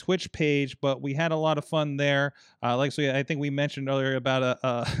Twitch page, but we had a lot of fun there. I think we mentioned earlier about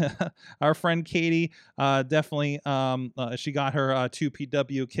our friend Katie. Definitely, she got her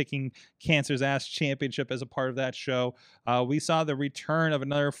 2PW Kicking Cancer's Ass Championship as a part of that show. We saw the return of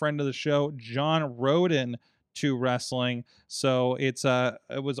another friend of the show, John Roden, to wrestling. So it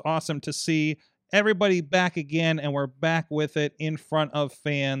was awesome to see everybody back again, and we're back with it in front of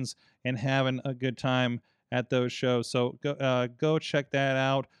fans and having a good time at those shows. So go check that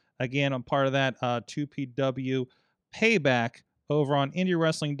out. Again, I'm part of that 2PW Payback over on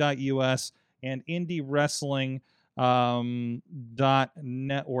IndieWrestling.us and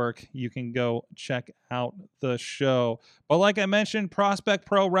IndieWrestling.network. You can go check out the show. But like I mentioned, Prospect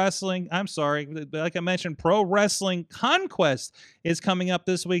Pro Wrestling, like I mentioned, Pro Wrestling Conquest is coming up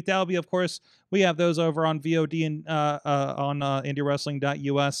this week. That'll be, of course, we have those over on VOD and on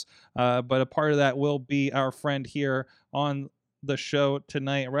IndieWrestling.us. But a part of that will be our friend here on the show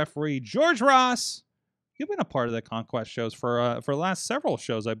tonight, referee George Ross. You've been a part of the Conquest shows for the last several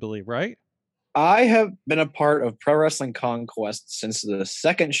shows, I believe, right? I have been a part of Pro Wrestling Conquest since the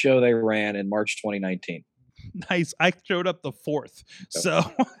second show they ran in March 2019. Nice. I showed up the 4th. So,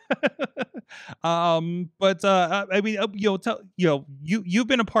 I mean, you've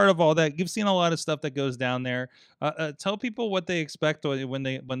been a part of all that. You've seen a lot of stuff that goes down there. Tell people what they expect when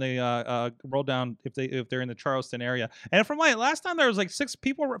they roll down if they're in the Charleston area. And from last time, there was like 6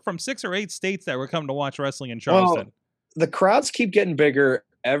 people from 6 or 8 states that were coming to watch wrestling in Charleston. Well, the crowds keep getting bigger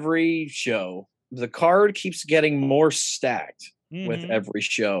every show. The card keeps getting more stacked with every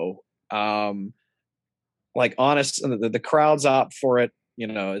show. The crowd's up for it.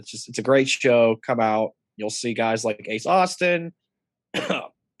 It's a great show. Come out. You'll see guys like Ace Austin,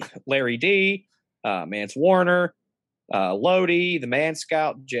 Larry D, Mance Warner, Lodi, the Man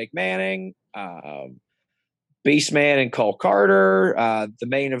Scout, Jake Manning, Beastman and Cole Carter, the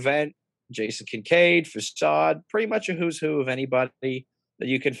main event, Jason Kincaid, Facade, pretty much a who's who of anybody that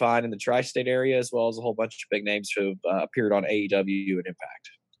you can find in the tri-state area, as well as a whole bunch of big names who've appeared on AEW and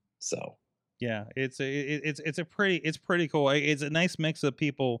Impact. So yeah, it's pretty cool. It's a nice mix of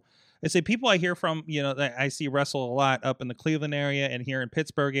people. It's people I hear from, that I see wrestle a lot up in the Cleveland area and here in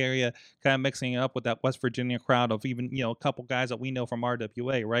Pittsburgh area, kind of mixing it up with that West Virginia crowd of even, a couple guys that we know from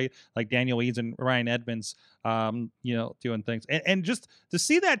RWA, right? Like Daniel Eads and Ryan Edmonds, doing things. And just to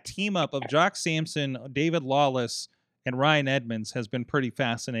see that team up of Jock Sampson, David Lawless, and Ryan Edmonds has been pretty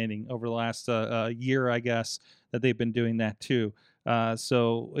fascinating over the last year, I guess, that they've been doing that too.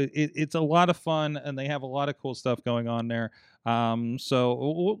 So it's a lot of fun, and they have a lot of cool stuff going on there.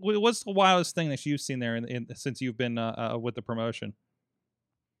 So what's the wildest thing that you've seen there since you've been with the promotion?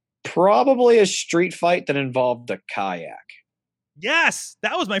 Probably a street fight that involved a kayak. Yes,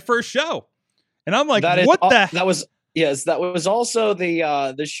 that was my first show, and I'm like, that was also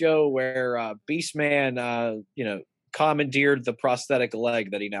the show where Beastman, commandeered the prosthetic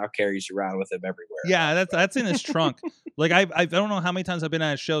leg that he now carries around with him everywhere. Yeah, that's in his trunk. Like I don't know how many times I've been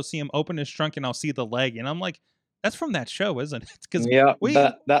at a show, see him open his trunk, and I'll see the leg, and I'm like, that's from that show, isn't it? Because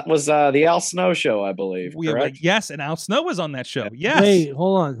that was the Al Snow show, I believe. Correct? Yes, and Al Snow was on that show. Yes. Wait,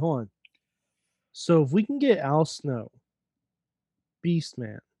 hold on. So if we can get Al Snow,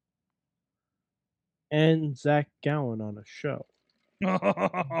 Beastman, and Zach Gowen on a show,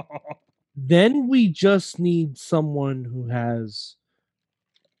 then we just need someone who has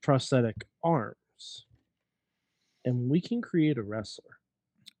prosthetic arms, and we can create a wrestler.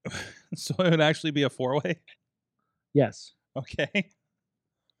 So it would actually be a 4-way? Yes. Okay.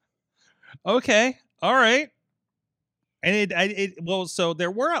 All right. And so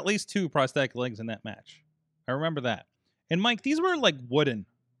there were at least 2 prosthetic legs in that match. I remember that. And Mike, these were like wooden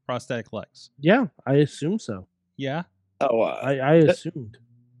prosthetic legs. Yeah, I assume so. Yeah. Oh, I assumed.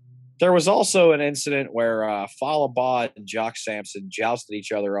 There was also an incident where Fallah Bahh and Jock Sampson jousted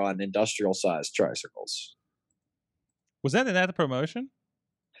each other on industrial-sized tricycles. Was that the promotion?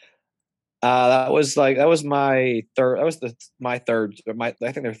 That was my third. That was my third. I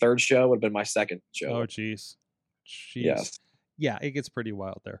think their third show would have been my second show. Oh, jeez. Yes. Yeah, it gets pretty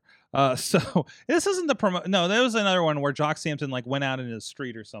wild there. So this isn't the promo. No, there was another one where Jock Sampson like went out into the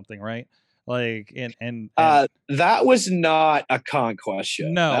street or something, right? Like and that was not a Conquest show.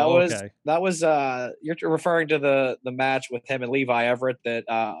 No, that was you're referring to the match with him and Levi Everett that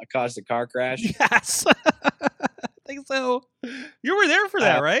caused the car crash. Yes, I think so. You were there for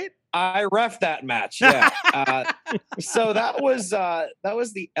that, right? I ref that match. Yeah. So that was the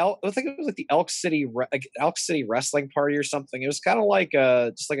I think it was like the Elk City Wrestling Party or something. It was kind of like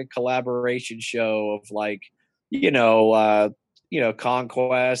just like a collaboration show of like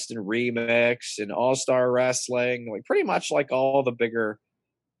Conquest and Remix and All Star Wrestling, like pretty much like all the bigger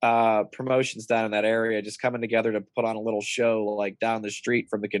promotions down in that area, just coming together to put on a little show like down the street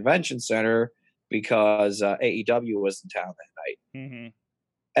from the convention center because AEW was in town that night. Mm-hmm.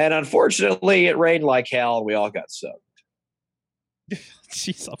 And unfortunately, it rained like hell, and we all got soaked.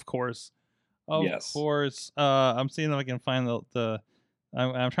 Jeez, of course, of Yes. course. I'm seeing if I can find the.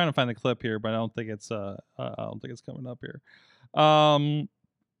 I'm trying to find the clip here, but I don't think it's coming up here.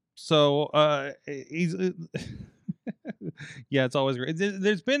 So he's. Yeah, it's always great.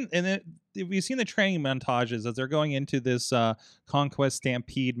 There's been, and we've seen the training montages as they're going into this Conquest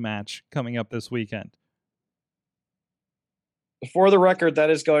Stampede match coming up this weekend. For the record, that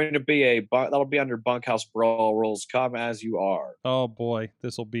is going to be that'll be under Bunkhouse Brawl rules. Come as you are. Oh boy,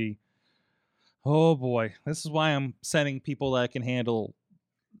 this will be. Oh boy, this is why I'm sending people that can handle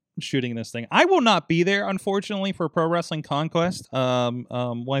shooting this thing. I will not be there, unfortunately, for Pro Wrestling Conquest.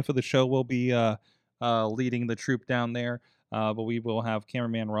 Wife of the show will be leading the troop down there, but we will have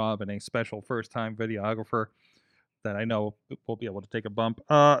cameraman Rob and a special first-time videographer that I know will be able to take a bump.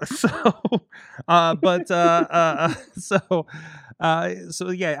 So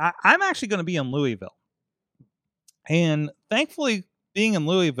yeah, I'm actually going to be in Louisville, and thankfully, being in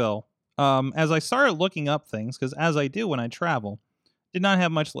Louisville, as I started looking up things, because as I do when I travel, did not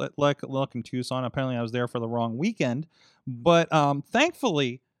have much luck in Tucson. Apparently, I was there for the wrong weekend, but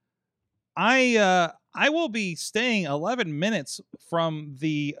thankfully, I will be staying 11 minutes from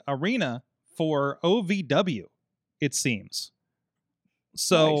the arena for OVW. It seems.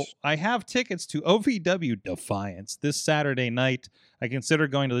 So Nice. I have tickets to OVW Defiance this Saturday night. I consider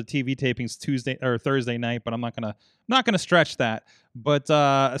going to the TV tapings Tuesday or Thursday night, but I'm not gonna stretch that. But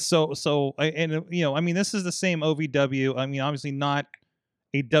this is the same OVW. I mean, obviously not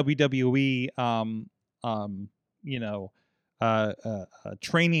a WWE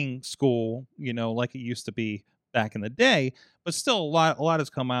training school, like it used to be back in the day, but still a lot has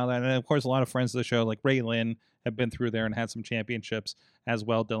come out of that. And of course, a lot of friends of the show, like Ray Lynn, have been through there and had some championships as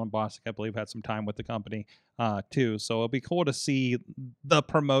well. Dylan Bostic, I believe, had some time with the company too. So it'll be cool to see the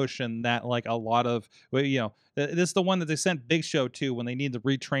promotion that like a lot of, this is the one that they sent Big Show to when they need to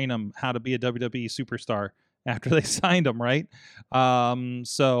retrain him how to be a WWE superstar after they signed him, right? And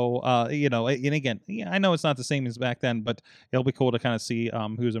again, I know it's not the same as back then, but it'll be cool to kind of see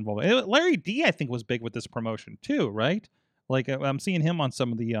who's involved. Larry D, I think, was big with this promotion too, right? Like I'm seeing him on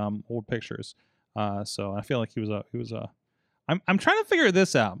some of the old pictures. So I feel like he was a. I'm trying to figure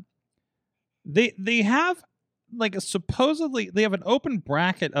this out. They have supposedly they have an open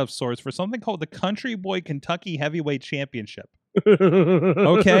bracket of sorts for something called the Country Boy Kentucky Heavyweight Championship.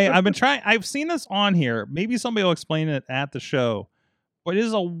 Okay, I've seen this on here. Maybe somebody will explain it at the show, but it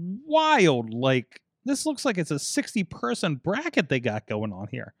is a wild, this looks like it's a 60-person bracket they got going on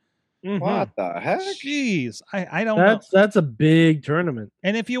here. Mm-hmm. What the heck? Jeez, I don't know. That's a big tournament.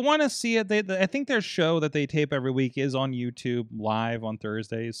 And if you want to see it, I think their show that they tape every week is on YouTube live on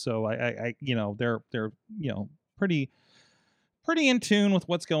Thursdays. So they're pretty in tune with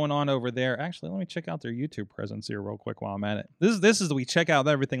what's going on over there. Actually, let me check out their YouTube presence here real quick while I'm at it. This is the We Check Out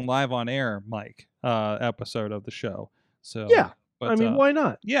Everything Live on Air, Mike, episode of the show. So yeah, but, why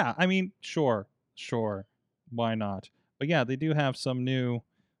not? Yeah, sure, why not? But yeah, they do have some new.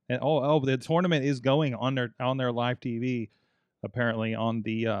 And the tournament is going on their live TV, apparently on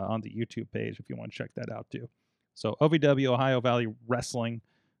the YouTube page if you want to check that out too. So OVW, Ohio Valley Wrestling.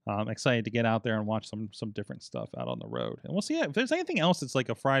 I'm excited to get out there and watch some different stuff out on the road. And we'll see if there's anything else that's like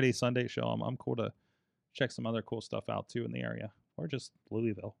a Friday, Sunday show. I'm cool to check some other cool stuff out too in the area, or just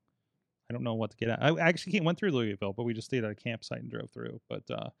Louisville. I don't know what to get at. I actually went through Louisville, but we just stayed at a campsite and drove through. But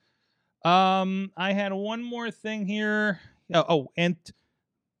I had one more thing here. And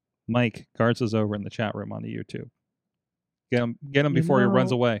Mike Garza's over in the chat room on the YouTube. Get him before he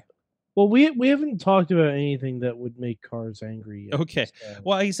runs away. Well, we haven't talked about anything that would make cars angry yet. Okay. so-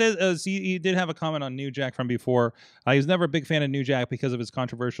 Well, he says he did have a comment on New Jack from before. He was never a big fan of New Jack because of his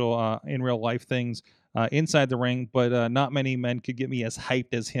controversial in real life things inside the ring, but not many men could get me as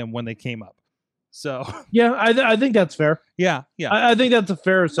hyped as him when they came up. So yeah, I think that's fair. yeah. I think that's a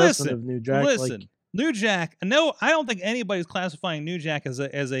fair assessment Listen, of New Jack. Listen, New Jack. No, I don't think anybody's classifying New Jack as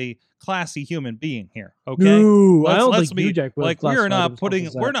a classy human being here. Okay, No, I don't let's think be New Jack would have like we're classified not himself putting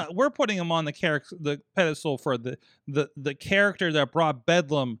as we're that. not we're putting him on the pedestal for the character that brought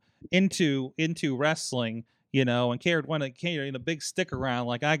Bedlam into wrestling, and carried a big stick around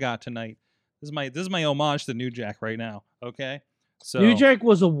like I got tonight. This is my homage to New Jack right now. Okay, so New Jack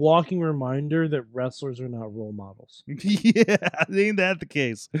was a walking reminder that wrestlers are not role models. yeah, ain't that the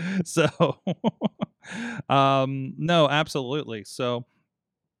case? So, no, absolutely. So,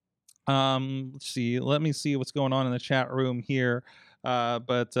 let's see. Let me see what's going on in the chat room here. Yeah,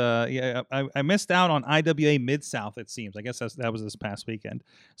 I missed out on IWA Mid South. It seems. I guess that was this past weekend.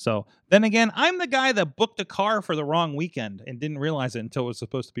 So then again, I'm the guy that booked a car for the wrong weekend and didn't realize it until it was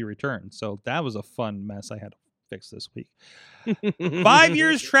supposed to be returned. So that was a fun mess I had to fix this week. 5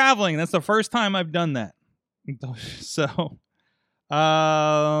 years traveling. That's the first time I've done that. So,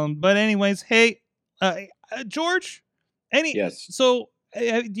 but anyways, hey, George, Yes. So,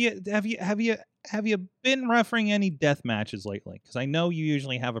 have you been refereeing any death matches lately? Because I know you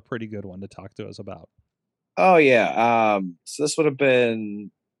usually have a pretty good one to talk to us about. Oh yeah. So this would have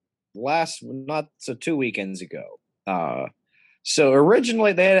been 2 weekends ago. So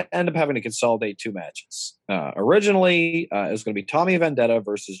originally they ended up having to consolidate 2 matches. Originally it was going to be Tommy Vendetta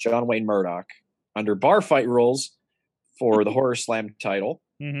versus John Wayne Murdoch under bar fight rules for the Horror Slam title,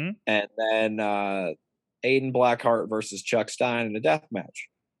 Mm-hmm. and then Aiden Blackheart versus Chuck Stein in a death match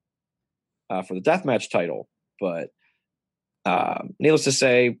for the death match title. But needless to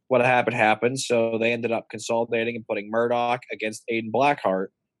say, what happened. So they ended up consolidating and putting Murdoch against Aiden Blackheart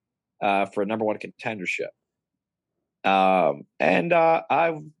for a number 1 contendership. And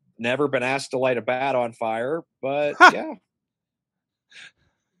I've never been asked to light a bat on fire, but yeah.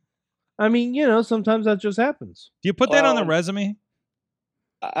 I mean, sometimes that just happens. Do you put that on the Well, resume?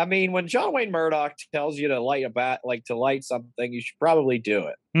 I mean, when John Wayne Murdoch tells you to light a bat, like to light something, you should probably do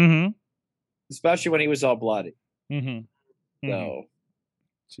it, Mm-hmm. especially when he was all bloody. Mm-hmm. So,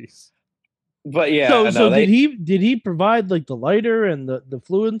 Jeez. but yeah, So no, did he provide like the lighter and the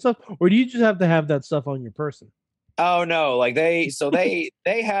fluid and stuff, or do you just have to have that stuff on your person? oh no, like they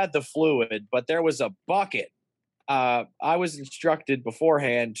had the fluid, but there was a bucket. I was instructed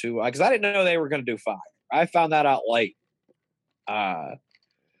beforehand to, because I didn't know they were going to do fire. I found that out late.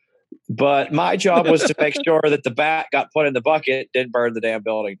 But my job was to make sure that the bat got put in the bucket, didn't burn the damn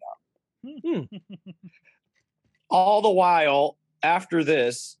building down. All the while after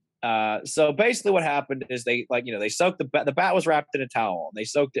this, so basically what happened is they soaked the bat was wrapped in a towel and they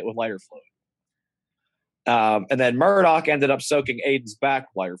soaked it with lighter fluid. And then Murdoch ended up soaking Aiden's back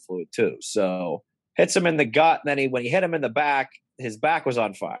with lighter fluid too. So hits him in the gut, and then when he hit him in the back, his back was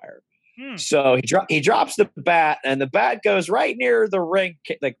on fire. So he drops the bat, and the bat goes right near the ring,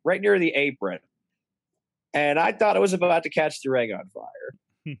 like right near the apron. And I thought it was about to catch the ring on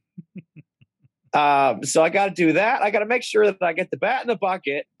fire. So I got to do that. I got to make sure that I get the bat in the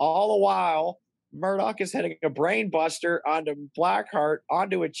bucket. All the while, Murdoch is hitting a brain buster onto Blackheart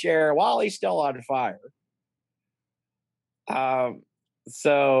onto a chair while he's still on fire.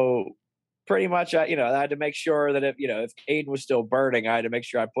 So pretty much, I had to make sure that if Aiden was still burning, I had to make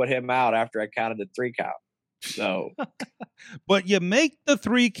sure I put him out after I counted the 3 count. So, But you make the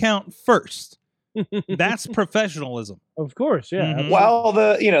 3 count first. That's professionalism. Of course, yeah. Mhm. well,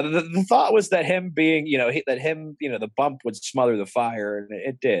 the thought was that him being, the bump would smother the fire, and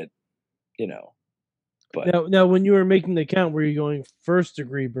it did, But Now, when you were making the count, were you going 1st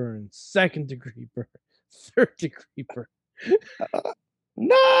degree burn, 2nd degree burn, 3rd degree burn?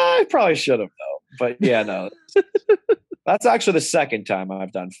 no, I probably should have though. But yeah, no. That's actually the 2nd time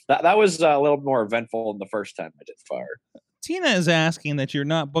I've done that. That was a little more eventful than the first time I did fire. Tina is asking that you're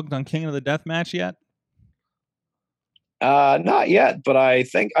not booked on King of the Death Match yet. Not yet, but I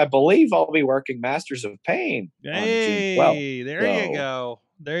believe I'll be working Masters of Pain. Hey, on June 12th. there you go.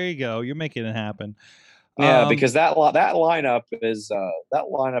 There you go. You're making it happen. Yeah, because that lineup is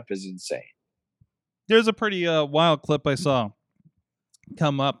insane. There's a pretty wild clip I saw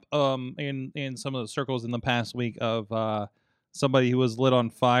come up in some of the circles in the past week of somebody who was lit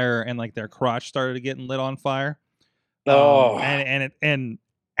on fire and like their crotch started getting lit on fire. Oh, and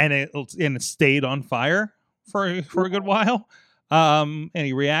it stayed on fire for a good while. And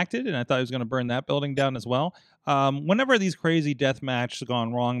he reacted, and I thought he was going to burn that building down as well. whenever these crazy death match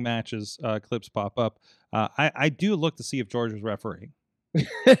gone wrong matches clips pop up, I do look to see if George was refereeing.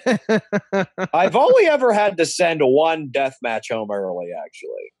 I've only ever had to send one death match home early,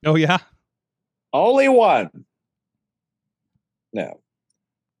 actually. Oh yeah. Only one. No.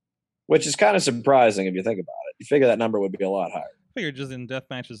 Which is kind of surprising if you think about it. You figure that number would be a lot higher. I figure just in death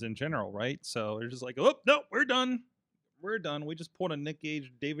matches in general, right? So they're just like, oh no, we're done. We're done. We just pulled a Nick Gage,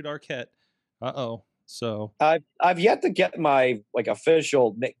 David Arquette. So I've yet to get my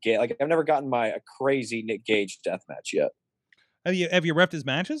official Nick Gage. Like I've never gotten a crazy Nick Gage death match yet. have you reffed his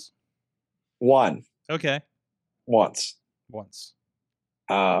matches? One. Okay. Once.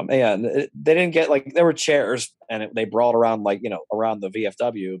 Yeah, they didn't get there were chairs and they brawled around around the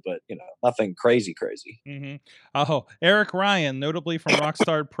VFW, but nothing crazy. Mm-hmm. Oh, Eric Ryan, notably from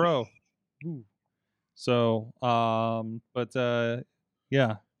Rockstar Pro. Ooh. So,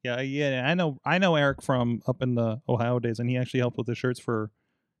 yeah. I know Eric from up in the Ohio days, and he actually helped with the shirts for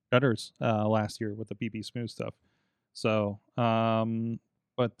Gutters last year with the PP Smooth stuff. So,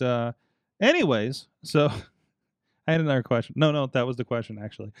 anyways, so I had another question. No, that was the question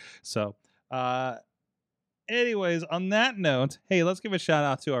actually. So, anyways, on that note, hey, let's give a shout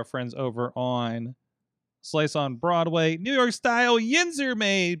out to our friends over on Slice on Broadway, New York style Yinzer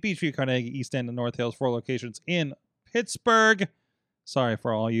made, Beachview, Carnegie, East End, and North Hills, 4 locations in Pittsburgh. Sorry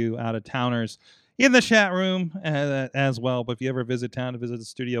for all you out of towners in the chat room as well. But if you ever visit town to visit the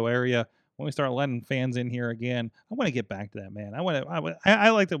studio area, when we start letting fans in here again, I want to get back to that, man. I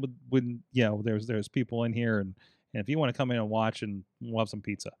like that when there's people in here, and if you want to come in and watch, and we'll have some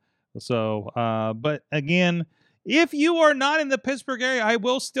pizza. So, but again, if you are not in the Pittsburgh area, I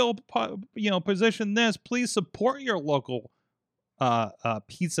will still, position this. Please support your local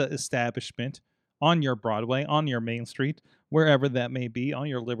pizza establishment on your Broadway, on your Main Street, wherever that may be, on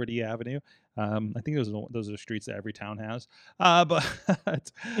your Liberty Avenue. I think those are streets that every town has. But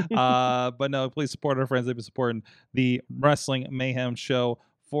no, please support our friends. They've been supporting the Wrestling Mayhem show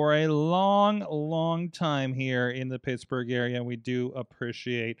for a long, long time here in the Pittsburgh area, and we do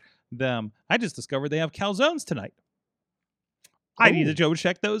appreciate them. I just discovered they have calzones tonight. I need to go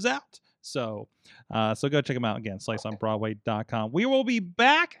check those out. So go check them out again, sliceonbroadway.com. We will be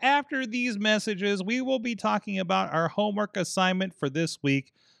back after these messages. We will be talking about our homework assignment for this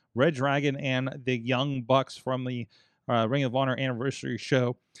week, Red Dragon and the Young Bucks from the Ring of Honor anniversary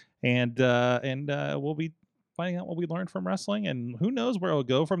show. And we'll be finding out what we learned from wrestling, and who knows where it'll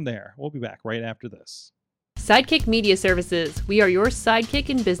go from there. We'll be back right after this. Sidekick Media Services. We are your sidekick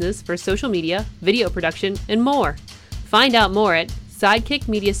in business for social media, video production, and more. Find out more at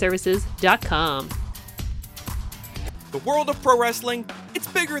sidekickmediaservices.com. The world of pro wrestling, it's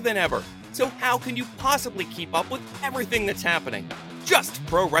bigger than ever. So how can you possibly keep up with everything that's happening? Just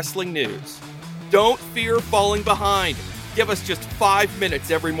pro wrestling news. Don't fear falling behind. Give us just 5 minutes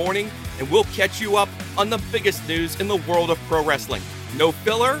every morning, and we'll catch you up on the biggest news in the world of pro wrestling. No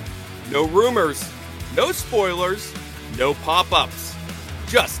filler, no rumors, no spoilers, no pop-ups.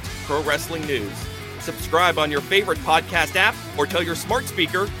 Just pro wrestling news. Subscribe on your favorite podcast app or tell your smart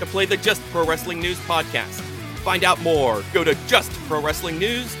speaker to play the Just Pro Wrestling News podcast. Find out more. Go to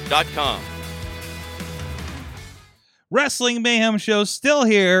justprowrestlingnews.com. Wrestling Mayhem show still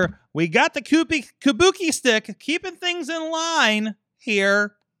here. We got the kabuki stick, keeping things in line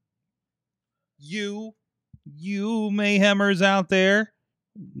here. You Mayhemers out there,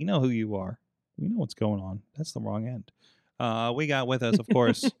 you know who you are. We know what's going on. That's the wrong end. We got with us, of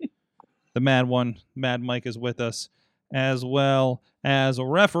course, the Mad One. Mad Mike is with us, as well as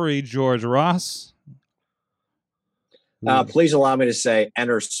referee George Ross. Please allow me to say,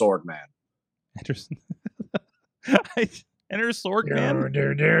 enter Sorgman. Enter Sorgman.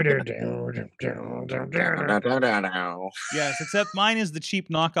 Yes, except mine is the cheap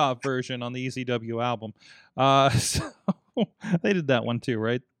knockoff version on the ECW album. So they did that one too,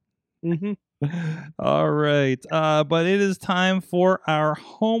 right? Mm-hmm. All right. But it is time for our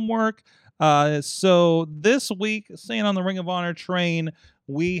homework. So this week, staying on the Ring of Honor train,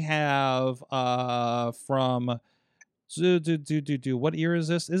 we have from what year is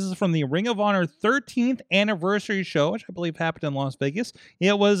this? This is from the Ring of Honor 13th anniversary show, which I believe happened in Las Vegas.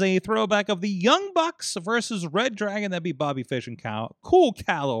 It was a throwback of the Young Bucks versus Red Dragon. That'd be Bobby Fish and Cool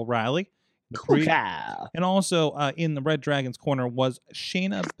Cal O'Reilly. Cool Cal. And also in the Red Dragon's corner was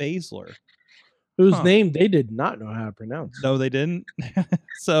Shayna Baszler, whose name they did not know how to pronounce. No, they didn't.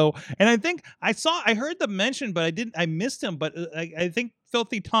 So, and I think I heard the mention, but I missed him. But I think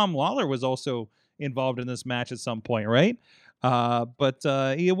Filthy Tom Lawler was also involved in this match at some point, right? But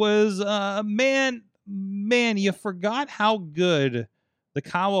it was man, you forgot how good the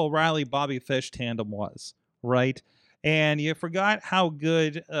Kyle O'Reilly Bobby Fish tandem was. right? And you forgot how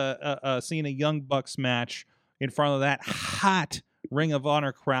good seeing a Young Bucks match in front of that hot Ring of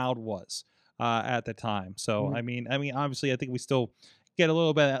Honor crowd was at the time. So I mean, obviously, I think we still get a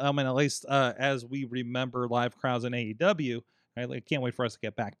little bit of that element, at least as we remember live crowds in AEW. I can't wait for us to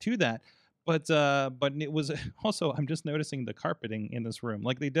get back to that. But it was also, I'm just noticing the carpeting in this room.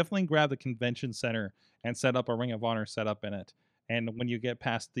 Like, they definitely grabbed the convention center and set up a Ring of Honor setup in it. And when you get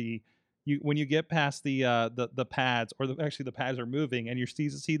past the pads, or actually the pads are moving, and you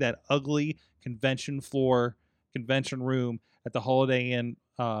see that ugly convention room at the Holiday Inn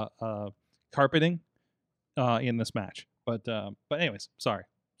carpeting in this match. But anyways, sorry,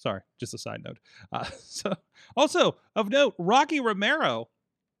 just a side note. So also of note, Rocky Romero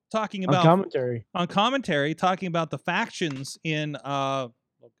talking about on commentary talking about the factions in oh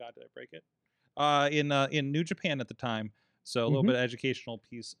god, did I break it? In New Japan at the time. So a little bit of educational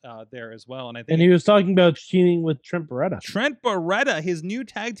piece there as well. And I think he was talking about teaming with Trent Beretta. His new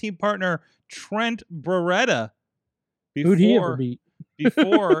tag team partner, Trent Beretta. Who'd he ever beat?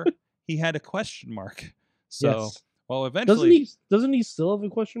 Before he had a question mark. So yes. Well, eventually doesn't he still have a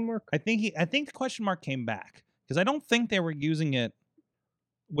question mark? I think the question mark came back, because I don't think they were using it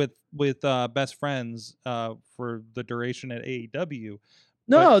with Best Friends for the duration at AEW.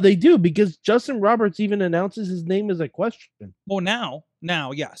 No, they do, because Justin Roberts even announces his name as a question. Well, now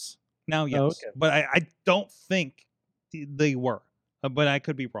yes. Oh, okay. But I don't think they were. But I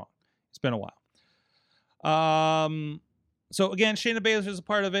could be wrong. It's been a while. So again, Shayna Baszler is a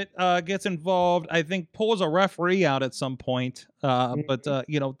part of it. Gets involved. I think pulls a referee out at some point. But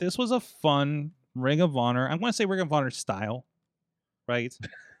this was a fun Ring of Honor. I'm going to say Ring of Honor style, right?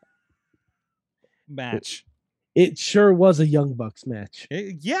 Match. It sure was a Young Bucks match.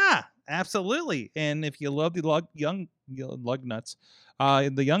 Yeah, absolutely. And if you love the lug nuts,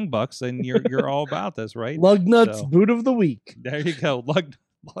 the Young Bucks, then you're all about this, right? Lug nuts boot of the week. There you go.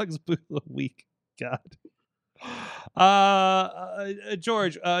 Lugs boot of the week. God.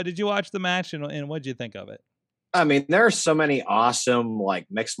 George, did you watch the match, and what did you think of it? I mean, there are so many awesome like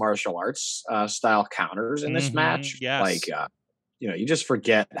mixed martial arts style counters in this match. Yes. Like you just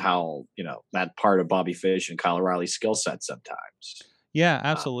forget how, that part of Bobby Fish and Kyle O'Reilly's skill set sometimes. Yeah,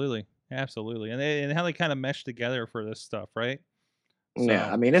 absolutely. Absolutely. And how they kind of mesh together for this stuff, right? So.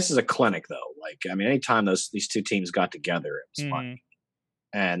 Yeah. I mean, this is a clinic though. Like, I mean, anytime these two teams got together, it was fun.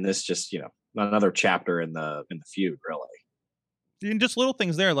 And this just, another chapter in the feud, really. And just little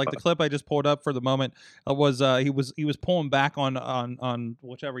things there, like the clip I just pulled up for the moment was he was pulling back on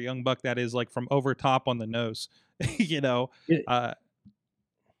whichever Young Buck that is, like from over top on the nose, Go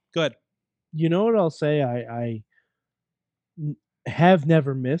ahead. You know what I'll say? I have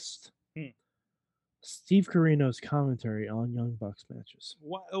never missed Steve Corino's commentary on Young Bucks matches.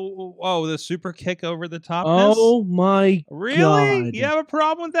 Oh, the super kick over the top. Oh my really? God. You have a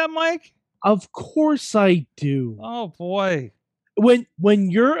problem with that, Mike? Of course I do. Oh boy. When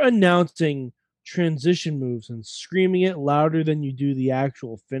you're announcing transition moves and screaming it louder than you do the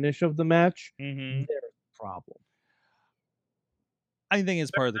actual finish of the match, there's a problem. I think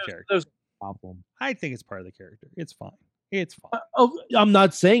it's part of the character. There's a problem. I think it's part of the character. It's fine. It's fine. I'm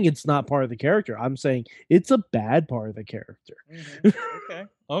not saying it's not part of the character. I'm saying it's a bad part of the character.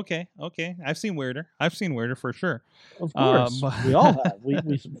 Okay. I've seen weirder for sure. Of course, we all have.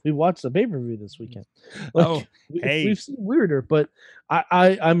 We watched the pay-per-view this weekend. We've seen weirder, but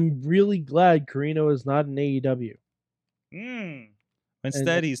I'm really glad Corino is not in AEW.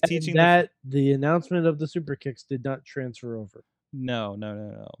 Instead, he's teaching that the announcement of the super kicks did not transfer over.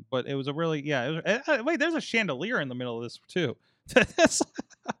 No. But it was a really wait, there's a chandelier in the middle of this too. This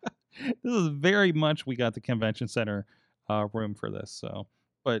is very much we got the convention center room for this. So,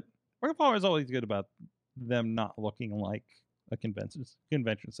 but Ring of Honor is always good about them not looking like a convention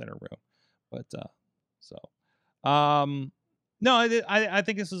center room. But no, I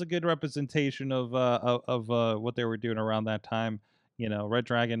think this is a good representation of what they were doing around that time. Red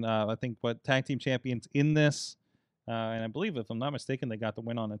Dragon, I think tag team champions in this. And I believe, if I'm not mistaken, they got the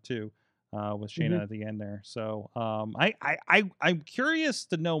win on it too, with Shayna at the end there. So I'm curious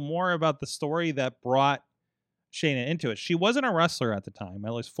to know more about the story that brought Shayna into it. She wasn't a wrestler at the time,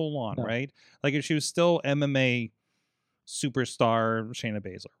 at least full on, right? Like, if she was still MMA superstar Shayna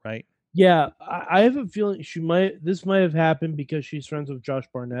Baszler, right? Yeah, I have a feeling this might have happened because she's friends with Josh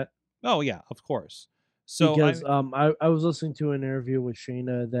Barnett. Oh yeah, of course. So because I was listening to an interview with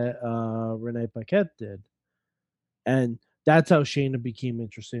Shayna that Renee Paquette did. And that's how Shayna became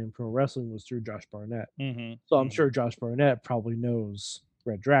interested in pro wrestling, was through Josh Barnett. So I'm sure Josh Barnett probably knows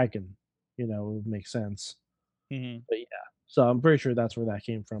Red Dragon. It would make sense. But yeah, So I'm pretty sure that's where that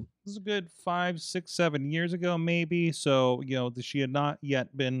came from. This is a good 5, 6, 7 years ago, maybe. So, she had not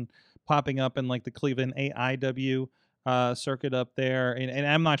yet been popping up in like the Cleveland AIW circuit up there. And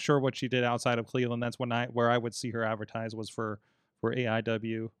I'm not sure what she did outside of Cleveland. That's where I would see her advertise was for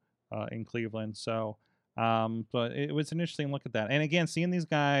AIW in Cleveland. So, but it was an interesting look at that. And again, seeing these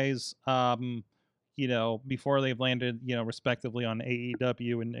guys, before they've landed, respectively on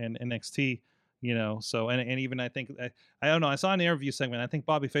AEW and NXT. So and even I think I don't know. I saw an interview segment. I think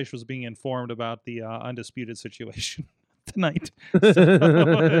Bobby Fish was being informed about the undisputed situation tonight.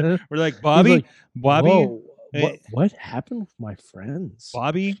 So, we're like, Bobby, Whoa, eh, what happened with my friends?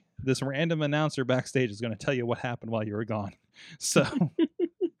 Bobby, this random announcer backstage is going to tell you what happened while you were gone. So,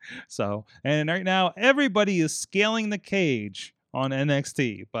 and right now everybody is scaling the cage on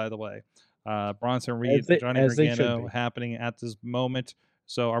NXT. By the way, Bronson Reed, Johnny Gargano happening at this moment.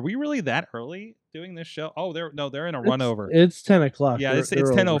 So are we really that early doing this show? Oh, they're in a run over. It's 10 o'clock. Yeah, it's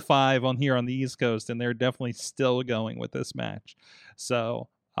 10:05 on here on the East Coast, and they're definitely still going with this match. So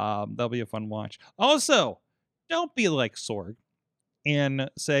that'll be a fun watch. Also, don't be like Sorg and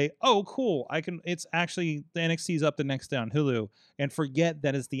say, "Oh, cool, I can." It's actually the NXT's up the next day on Hulu, and forget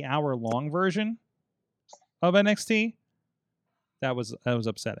that it's the hour-long version of NXT. That was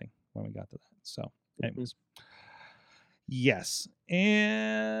upsetting when we got to that. So, anyways. Yes.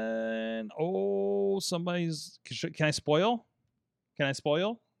 And somebody's can I spoil?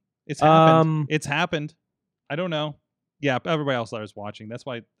 It's happened. It's happened. I don't know. Yeah, everybody else that was watching. That's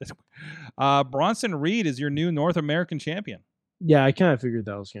why Bronson Reed is your new North American champion. Yeah, I kind of figured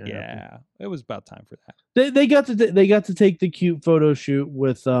that was gonna happen. Yeah, it was about time for that. They got to take the cute photo shoot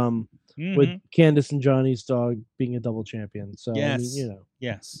with Candace and Johnny's dog being a double champion. So yes. I mean,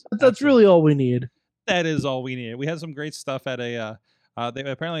 yes, that's really all we need. That is all we needed. We had some great stuff at a.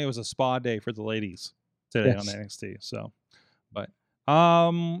 Apparently, it was a spa day for the ladies today on NXT. So, but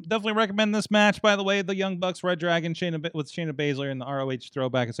definitely recommend this match. By the way, the Young Bucks, Red Dragon, with Shayna Baszler and the ROH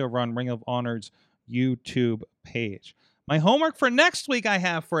Throwback. It's over on Ring of Honor's YouTube page. My homework for next week I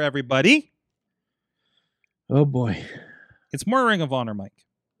have for everybody. Oh boy, it's more Ring of Honor, Mike.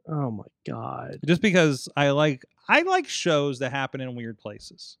 Oh my god! Just because I like shows that happen in weird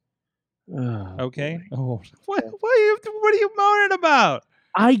places. Okay. Boy. Oh, what are you moaning about?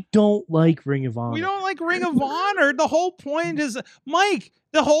 I don't like Ring of Honor. We don't like Ring of Honor. The whole point is, Mike.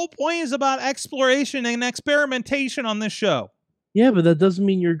 The whole point is about exploration and experimentation on this show. Yeah, but that doesn't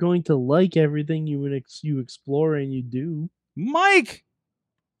mean you're going to like everything you explore and you do. Mike,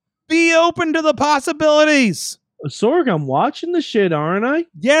 be open to the possibilities. Sorg, I'm watching the shit, aren't I?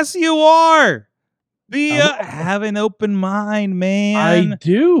 Yes, you are. Have an open mind, man. I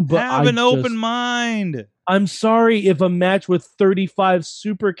do, but have an open mind. I'm sorry if a match with 35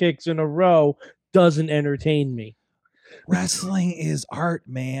 super kicks in a row doesn't entertain me. Wrestling is art,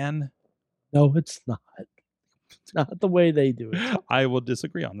 man. No, it's not. It's not the way they do it. I will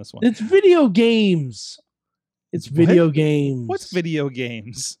disagree on this one. It's video games. It's video games. What's video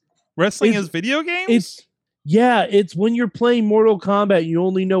games? Wrestling is video games? It's when you're playing Mortal Kombat, you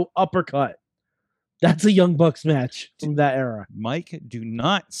only know uppercut. That's a Young Bucks match from that era. Mike, do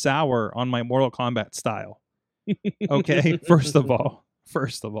not sour on my Mortal Kombat style. Okay, first of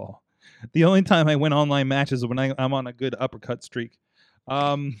all, the only time I win online matches is when I'm on a good uppercut streak.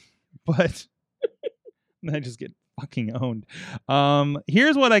 But I just get fucking owned.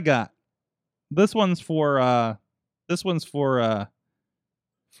 Here's what I got. This one's for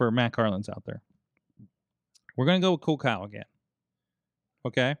Matt Carlin's out there. We're gonna go with Cool Kyle again.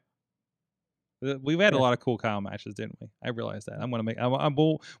 Okay. We've had a lot of Cool Kyle matches, didn't we? I realize that.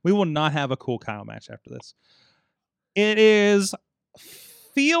 We will not have a Cool Kyle match after this. It is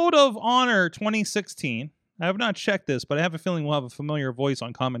Field of Honor 2016. I have not checked this, but I have a feeling we'll have a familiar voice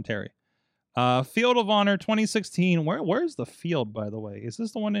on commentary. Field of Honor 2016. Where's the field, by the way? Is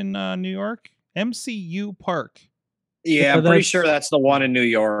this the one in New York? MCU Park. Yeah, I'm pretty sure that's the one in New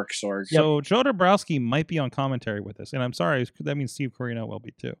York, Sorg. So Joe Dabrowski might be on commentary with us, and I'm sorry, that means Steve Corino will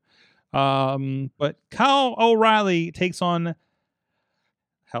be too. But Kyle O'Reilly takes on,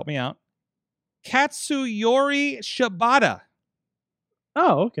 help me out, Katsuyori Shibata.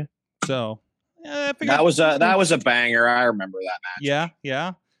 Oh, okay. So that was a banger. I remember that match.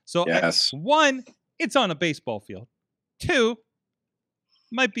 Yeah. So yes. One, it's on a baseball field. Two,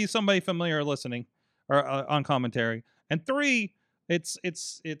 might be somebody familiar listening or on commentary. And three, it's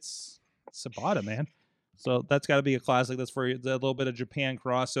Shibata, man. So that's got to be a classic. That's for a little bit of Japan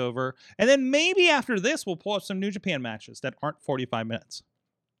crossover. And then maybe after this, we'll pull up some New Japan matches that aren't 45 minutes.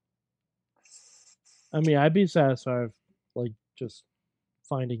 I mean, I'd be satisfied with, just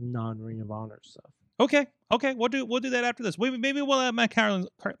finding non-Ring of Honor stuff. Okay, we'll do that after this. Maybe we'll have Matt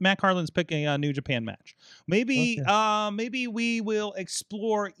Carlin's pick a New Japan match. Maybe maybe we will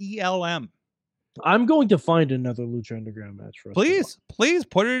explore ELM. I'm going to find another Lucha Underground match for us. Please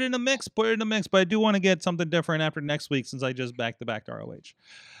put it in the mix. But I do want to get something different after next week since I just back to ROH.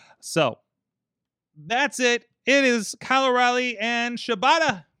 So that's it. It is Kyle O'Reilly and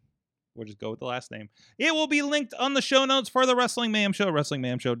Shibata. We'll just go with the last name. It will be linked on the show notes for the Wrestling Mayhem Show,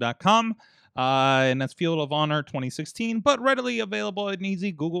 WrestlingMayhemShow.com. And that's Field of Honor 2016, but readily available in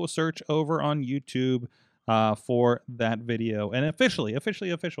easy Google search over on YouTube for that video. And officially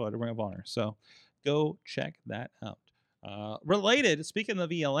official at Ring of Honor. So go check that out. Related, speaking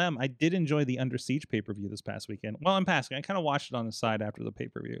of ELM, I did enjoy the Under Siege pay-per-view this past weekend. Well, in passing, I kind of watched it on the side after the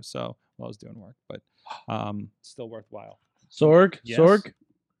pay-per-view, so while I was doing work, but still worthwhile. Sorg, Yes. Sorg,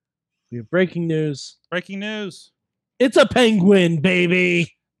 we have breaking news. Breaking news. It's a penguin,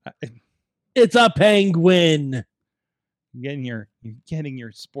 baby. It's a penguin. You're getting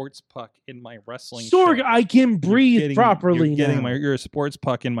your sports puck in my wrestling Sorg, show. I can breathe properly you're getting now. your sports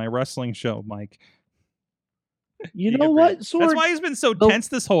puck in my wrestling show, Mike. You know what, Sorg? That's why he's been so tense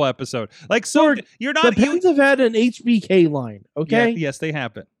this whole episode. Like, Sorg, you're not. The Pens have had an HBK line, okay? Yeah, yes, they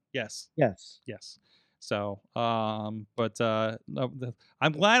have been. Yes. So, I'm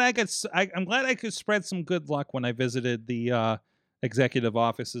glad I could spread some good luck when I visited the executive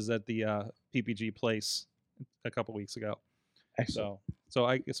offices at the PPG place a couple weeks ago. Excellent. So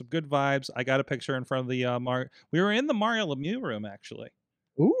I get some good vibes. I got a picture in front of the we were in the Mario Lemieux room actually.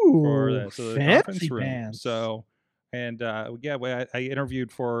 Ooh, For the fancy conference room. pants. So, and I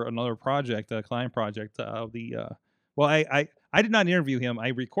interviewed for another project, a client project of the. Well, I did not interview him. I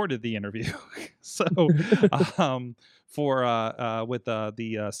recorded the interview. So, with the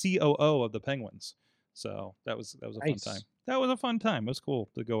COO of the Penguins. So that was a fun time. That was a fun time. It was cool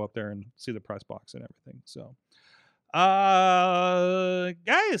to go up there and see the press box and everything. So,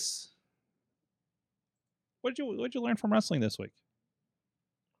 guys, what'd you learn from wrestling this week?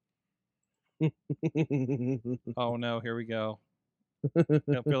 Oh no, here we go. I feel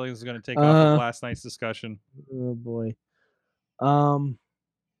like this is going to take off of last night's discussion. Oh boy. No,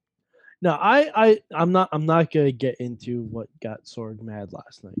 I'm not gonna get into what got Sorg mad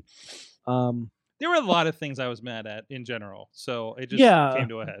last night. There were a lot of things I was mad at in general, so it just came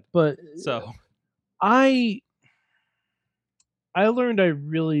to a head. But so I learned I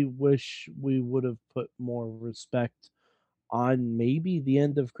really wish we would have put more respect on maybe the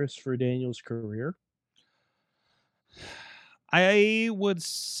end of Christopher Daniels' career. I would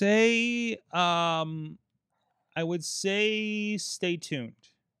say stay tuned.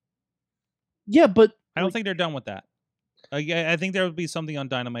 Yeah, but I don't think they're done with that. I think there would be something on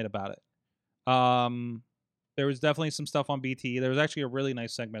Dynamite about it. There was definitely some stuff on BT. There was actually a really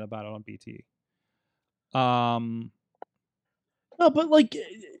nice segment about it on BT. No, but like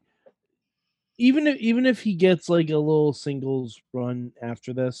even if he gets like a little singles run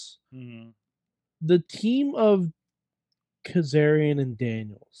after this, the team of Kazarian and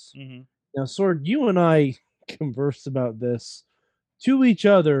Daniels. Now, Sorg, you and I conversed about this to each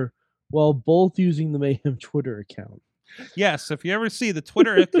other while both using the Mayhem Twitter account. Yes, if you ever see the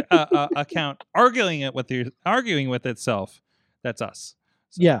Twitter account arguing with itself, that's us.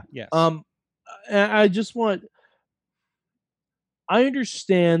 So, yeah. Yes. I just want. I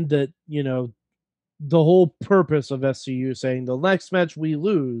understand that the whole purpose of SCU saying the next match we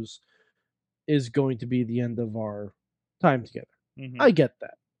lose is going to be the end of our time together. I get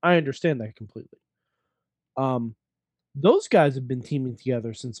that. I understand that completely. Those guys have been teaming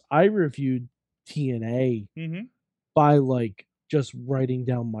together since I reviewed TNA by like just writing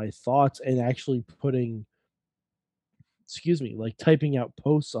down my thoughts and actually typing out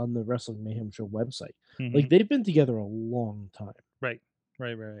posts on the Wrestling Mayhem Show website. Like they've been together a long time. Right.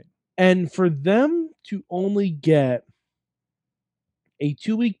 And for them to only get a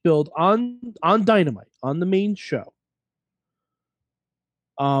 2-week build on Dynamite, on the main show,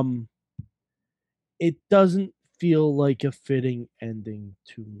 it doesn't feel like a fitting ending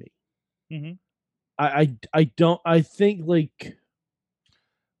to me. I don't. I think like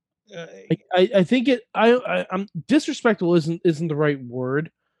I think it. I'm disrespectful isn't the right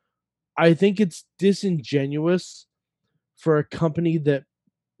word. I think it's disingenuous for a company that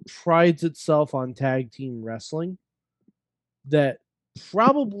prides itself on tag team wrestling, that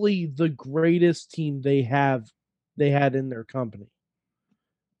probably the greatest team they had in their company.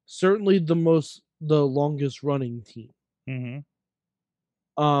 Certainly the longest running team.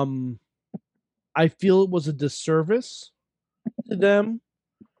 I feel it was a disservice to them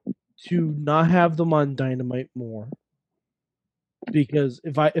to not have them on Dynamite more. because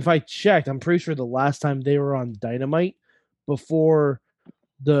if I checked, I'm pretty sure the last time they were on Dynamite before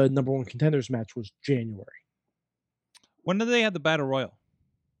the number one contenders match was January. When did they have the Battle Royal?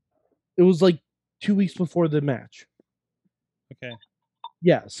 It was like 2 weeks before the match. Okay.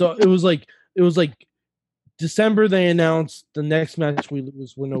 Yeah, so it was like December. They announced the next match we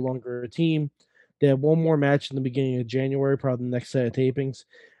lose, we're no longer a team. They have one more match in the beginning of January, probably the next set of tapings,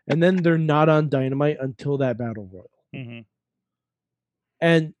 and then they're not on Dynamite until that Battle Royal. Mm-hmm.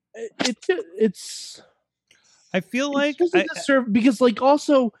 And it's I feel like just a disservice because, like,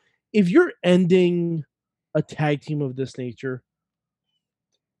 also if you're ending a tag team of this nature,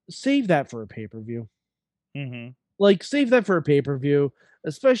 save that for a pay-per-view. Mm-hmm. Like, save that for a pay-per-view,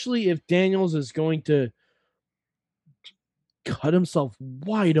 especially if Daniels is going to cut himself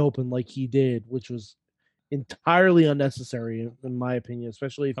wide open like he did, which was entirely unnecessary in my opinion,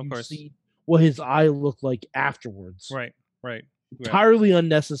 especially if Of you course. see what his eye looked like afterwards. Right. Entirely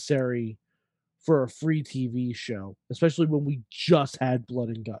unnecessary for a free TV show, especially when we just had Blood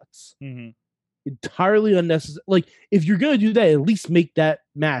and Guts. Mm-hmm. Entirely unnecessary. Like, if you're gonna do that, at least make that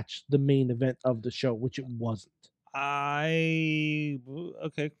match the main event of the show, which it wasn't. I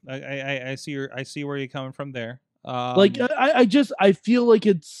see where you're coming from there. Like, I feel like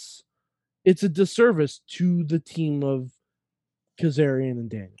it's a disservice to the team of Kazarian and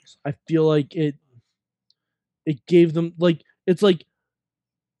Daniels. I feel like it gave them, like, it's like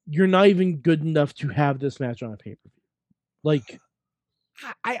you're not even good enough to have this match on a pay-per-view. Like,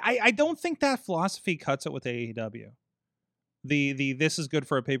 I don't think that philosophy cuts it with AEW. The this is good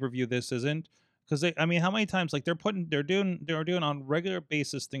for a pay-per-view, this isn't. Because I mean, how many times, like, they're doing on regular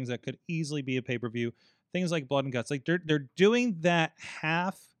basis things that could easily be a pay-per-view, things like Blood and Guts. Like, they're doing that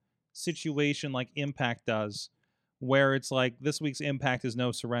half situation like Impact does, where it's like this week's Impact is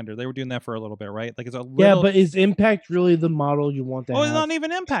no surrender. They were doing that for a little bit, right? Like, it's a little. yeah, but is Impact really the model you want to Oh, have? not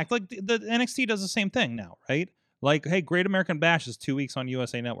even Impact. Like, the NXT does the same thing now, right? Like, hey, Great American Bash is 2 weeks on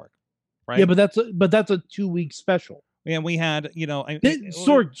USA Network, right? Yeah, but that's a 2-week special. And we had,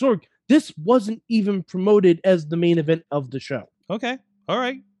 Sorg, this wasn't even promoted as the main event of the show. Okay, all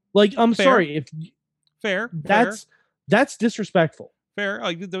right, Like, I'm Fair. sorry if fair. that's disrespectful. Fair.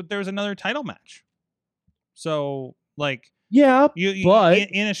 Oh, there's another title match. So, like, Yeah, but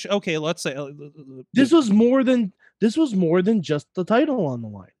in a okay, let's say this was more than just the title on the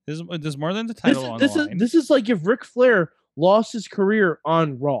line. There's more than the title on the line. This is like if Ric Flair lost his career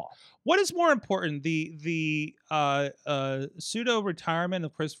on Raw. What is more important, the pseudo retirement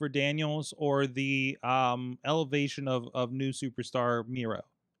of Christopher Daniels, or the elevation of new superstar Miro,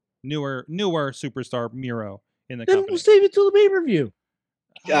 newer superstar Miro in the Then company? we'll save it till the pay-per-view.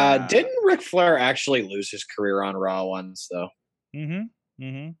 Didn't Ric Flair actually lose his career on Raw once, though?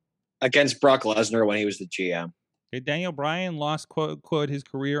 Against Brock Lesnar when he was the GM. Daniel Bryan lost quote his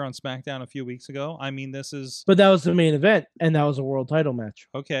career on SmackDown a few weeks ago. I mean, this is, but that was the main event, and that was a world title match.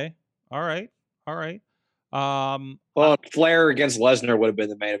 Okay, all right. Well, Flair against Lesnar would have been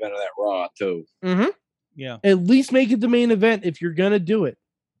the main event of that Raw too. Mm-hmm. Yeah. At least make it the main event if you're gonna do it.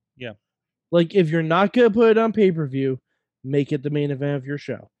 Yeah. Like, if you're not gonna put it on pay-per-view, make it the main event of your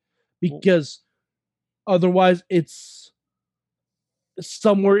show, because otherwise it's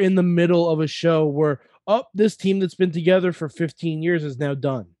somewhere in the middle of a show where this team that's been together for 15 years is now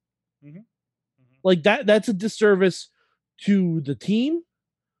done. Like, that's a disservice to the team.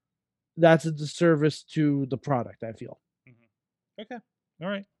 That's a disservice to the product, I feel. Okay. All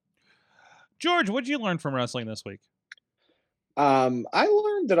right. George, what did you learn from wrestling this week? I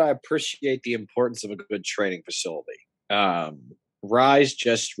learned that I appreciate the importance of a good training facility. Rise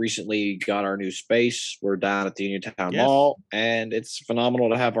just recently got our new space. We're down at the Uniontown Mall, and it's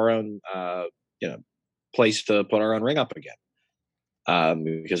phenomenal to have our own place to put our own ring up again.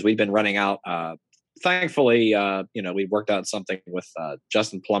 Because we've been running out. Thankfully, we worked out something with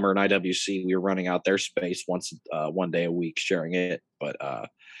Justin Plummer and IWC. We were running out their space one day a week, sharing it. But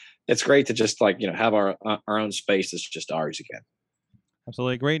it's great to just have our own space that's just ours again.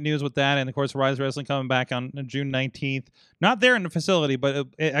 Absolutely. Great news with that. And of course, Rise Wrestling coming back on June 19th. Not there in the facility, but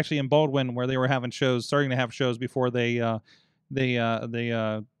actually in Baldwin, where they were starting to have shows before they had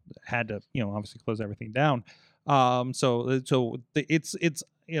to, obviously close everything down. So it's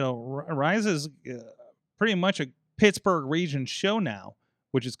Rise is pretty much a Pittsburgh region show now,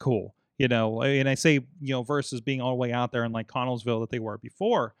 which is cool. And I say, versus being all the way out there in like Connellsville that they were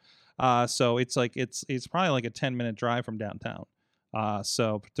before. So it's probably like a 10-minute drive from downtown.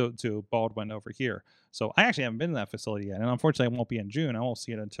 So to Baldwin over here. So I actually haven't been to that facility yet, and unfortunately I won't be in June. I won't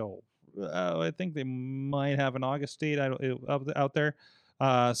see it until I think they might have an August date out there.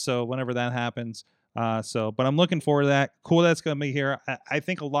 So whenever that happens, But I'm looking forward to that. Cool that's going to be here. I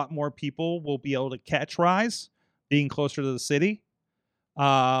think a lot more people will be able to catch Rise, being closer to the city. A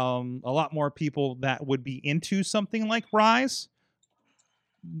lot more people that would be into something like Rise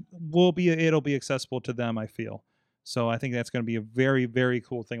it'll be accessible to them, I feel. So I think that's going to be a very, very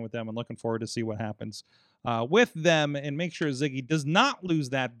cool thing with them. I'm looking forward to see what happens with them, and make sure Ziggy does not lose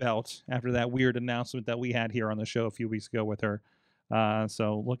that belt after that weird announcement that we had here on the show a few weeks ago with her.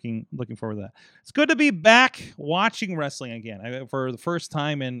 So looking forward to that. It's good to be back watching wrestling again for the first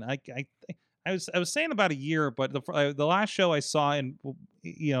time, and I was saying about a year, but the last show I saw in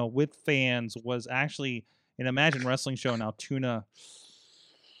with fans was actually an Imagine Wrestling show in Altoona,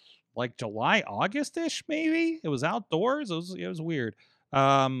 like July, August-ish, maybe. It was outdoors. It was weird.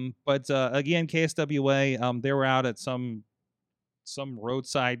 But again, KSWA, they were out at some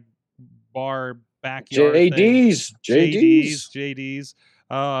roadside bar backyard JD's.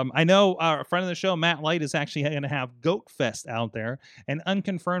 I know our friend of the show, Matt Light, is actually going to have Goat Fest out there, and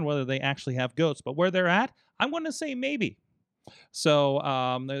unconfirmed whether they actually have goats. But where they're at, I'm going to say maybe. So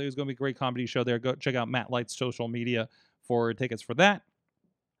there's going to be a great comedy show there. Go check out Matt Light's social media for tickets for that.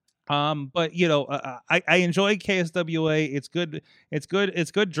 But I enjoy KSWA. It's good. It's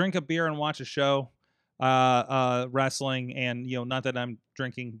good. Drink a beer and watch a show. Wrestling, and not that I'm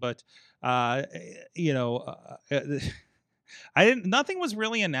drinking, but nothing was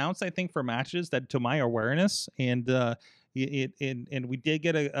really announced, I think, for matches that to my awareness, and we did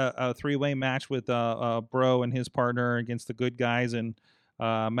get a three-way match with Bro and his partner against the Good Guys and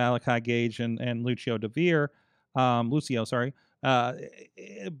Malachi Gage and Lucio Lucio, sorry.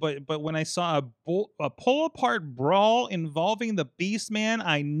 But when I saw a pull apart brawl involving the Beast Man,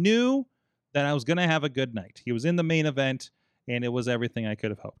 I knew that I was going to have a good night. He was in the main event, and it was everything I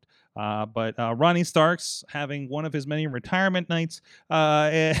could have hoped. But Ronnie Starks having one of his many retirement nights,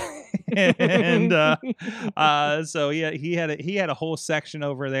 so yeah, he had a whole section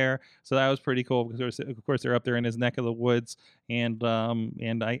over there, so that was pretty cool because of course they're up there in his neck of the woods, and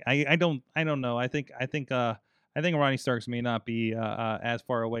I don't know. I think Ronnie Starks may not be as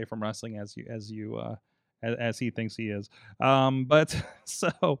far away from wrestling as he thinks he is. But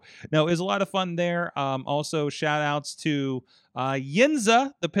so no, it was a lot of fun there. Also shout outs to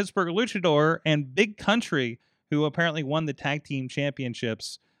Yinza, the Pittsburgh Luchador, and Big Country, who apparently won the tag team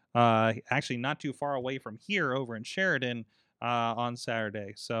championships actually not too far away from here over in Sheridan on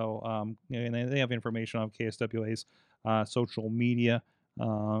Saturday. So and they have information on KSWA's social media.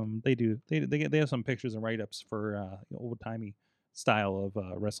 They have some pictures and write-ups for old-timey style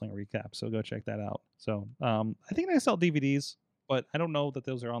of wrestling recap, so go check that out. So I think they sell DVDs, but I don't know that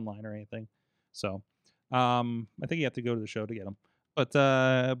those are online or anything, so I think you have to go to the show to get them. But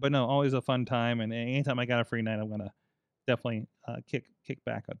no, always a fun time, and anytime I got a free night, I'm gonna definitely kick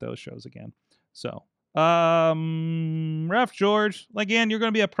back at those shows again. So Ref George, again, you're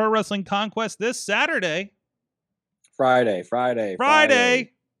gonna be at Pro Wrestling Conquest this Saturday. Friday.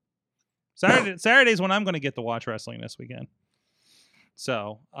 Saturday's when I'm going to get to watch wrestling this weekend.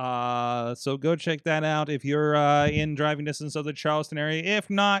 So go check that out if you're in driving distance of the Charleston area. If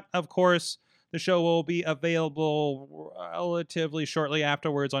not, of course, the show will be available relatively shortly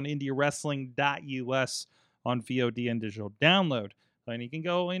afterwards on indiewrestling.us on VOD and digital download. And you can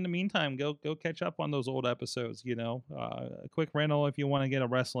go in the meantime, go catch up on those old episodes. A quick rental if you want to get a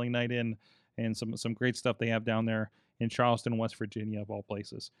wrestling night in, and some great stuff they have down there in Charleston, West Virginia, of all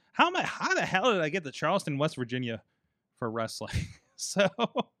places. How the hell did I get to Charleston, West Virginia for wrestling? So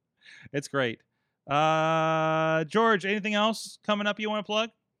it's great. George, anything else coming up you want to plug?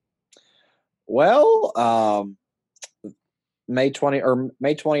 Well, May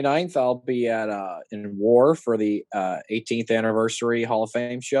 29th, I'll be at in War for the 18th anniversary Hall of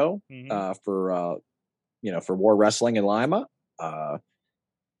Fame show for War Wrestling in Lima.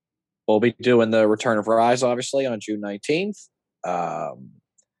 We'll be doing the Return of Rise, obviously, on June 19th.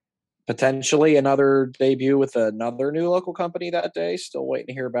 Potentially another debut with another new local company that day. Still waiting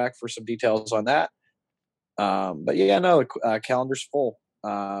to hear back for some details on that. But yeah, no, the calendar's full.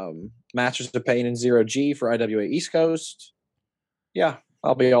 Masters of Pain and Zero G for IWA East Coast. Yeah,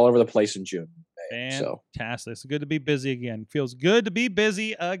 I'll be all over the place in June. Fantastic. It's good to be busy again. Feels good to be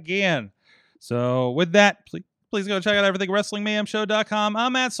busy again. So with that, please go check out everything WrestlingMayhemShow.com.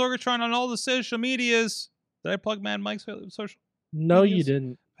 I'm at Sorgatron on all the social medias. Did I plug Mad Mike's social? No, medias? you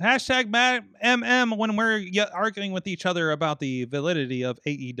didn't. Hashtag MadMM when we're arguing with each other about the validity of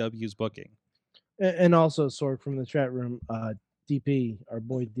AEW's booking. And also, Sorg, from the chat room, DP, our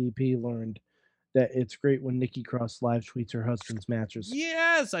boy DP, learned that it's great when Nikki Cross live tweets her husband's matches.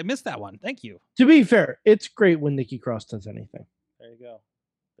 Yes, I missed that one. Thank you. To be fair, it's great when Nikki Cross does anything. There you go.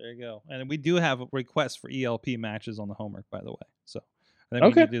 There you go. And we do have a request for ELP matches on the homework, by the way. So I think we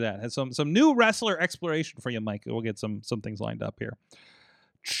Okay. can do that. And some new wrestler exploration for you, Mike. We'll get some things lined up here.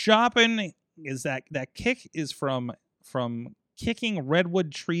 Chopping is that kick is from kicking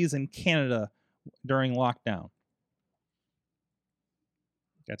redwood trees in Canada during lockdown.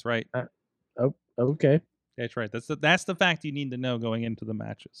 That's right. Oh, okay. That's right. That's the fact you need to know going into the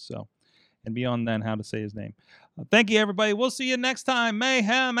matches. So, and beyond then, how to say his name. Thank you, everybody. We'll see you next time.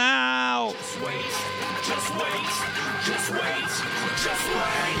 Mayhem out. Just wait, just wait, just wait, just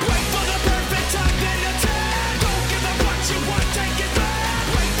wait. Wait for the perfect time, then attack. Don't give up what you want, take it back.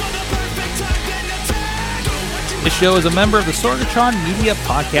 Wait for the perfect time, then attack. Do what you This show is a member of the Sorgatron Media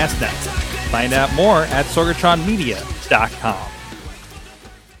Podcast Network. Find out more at sorgatronmedia.com.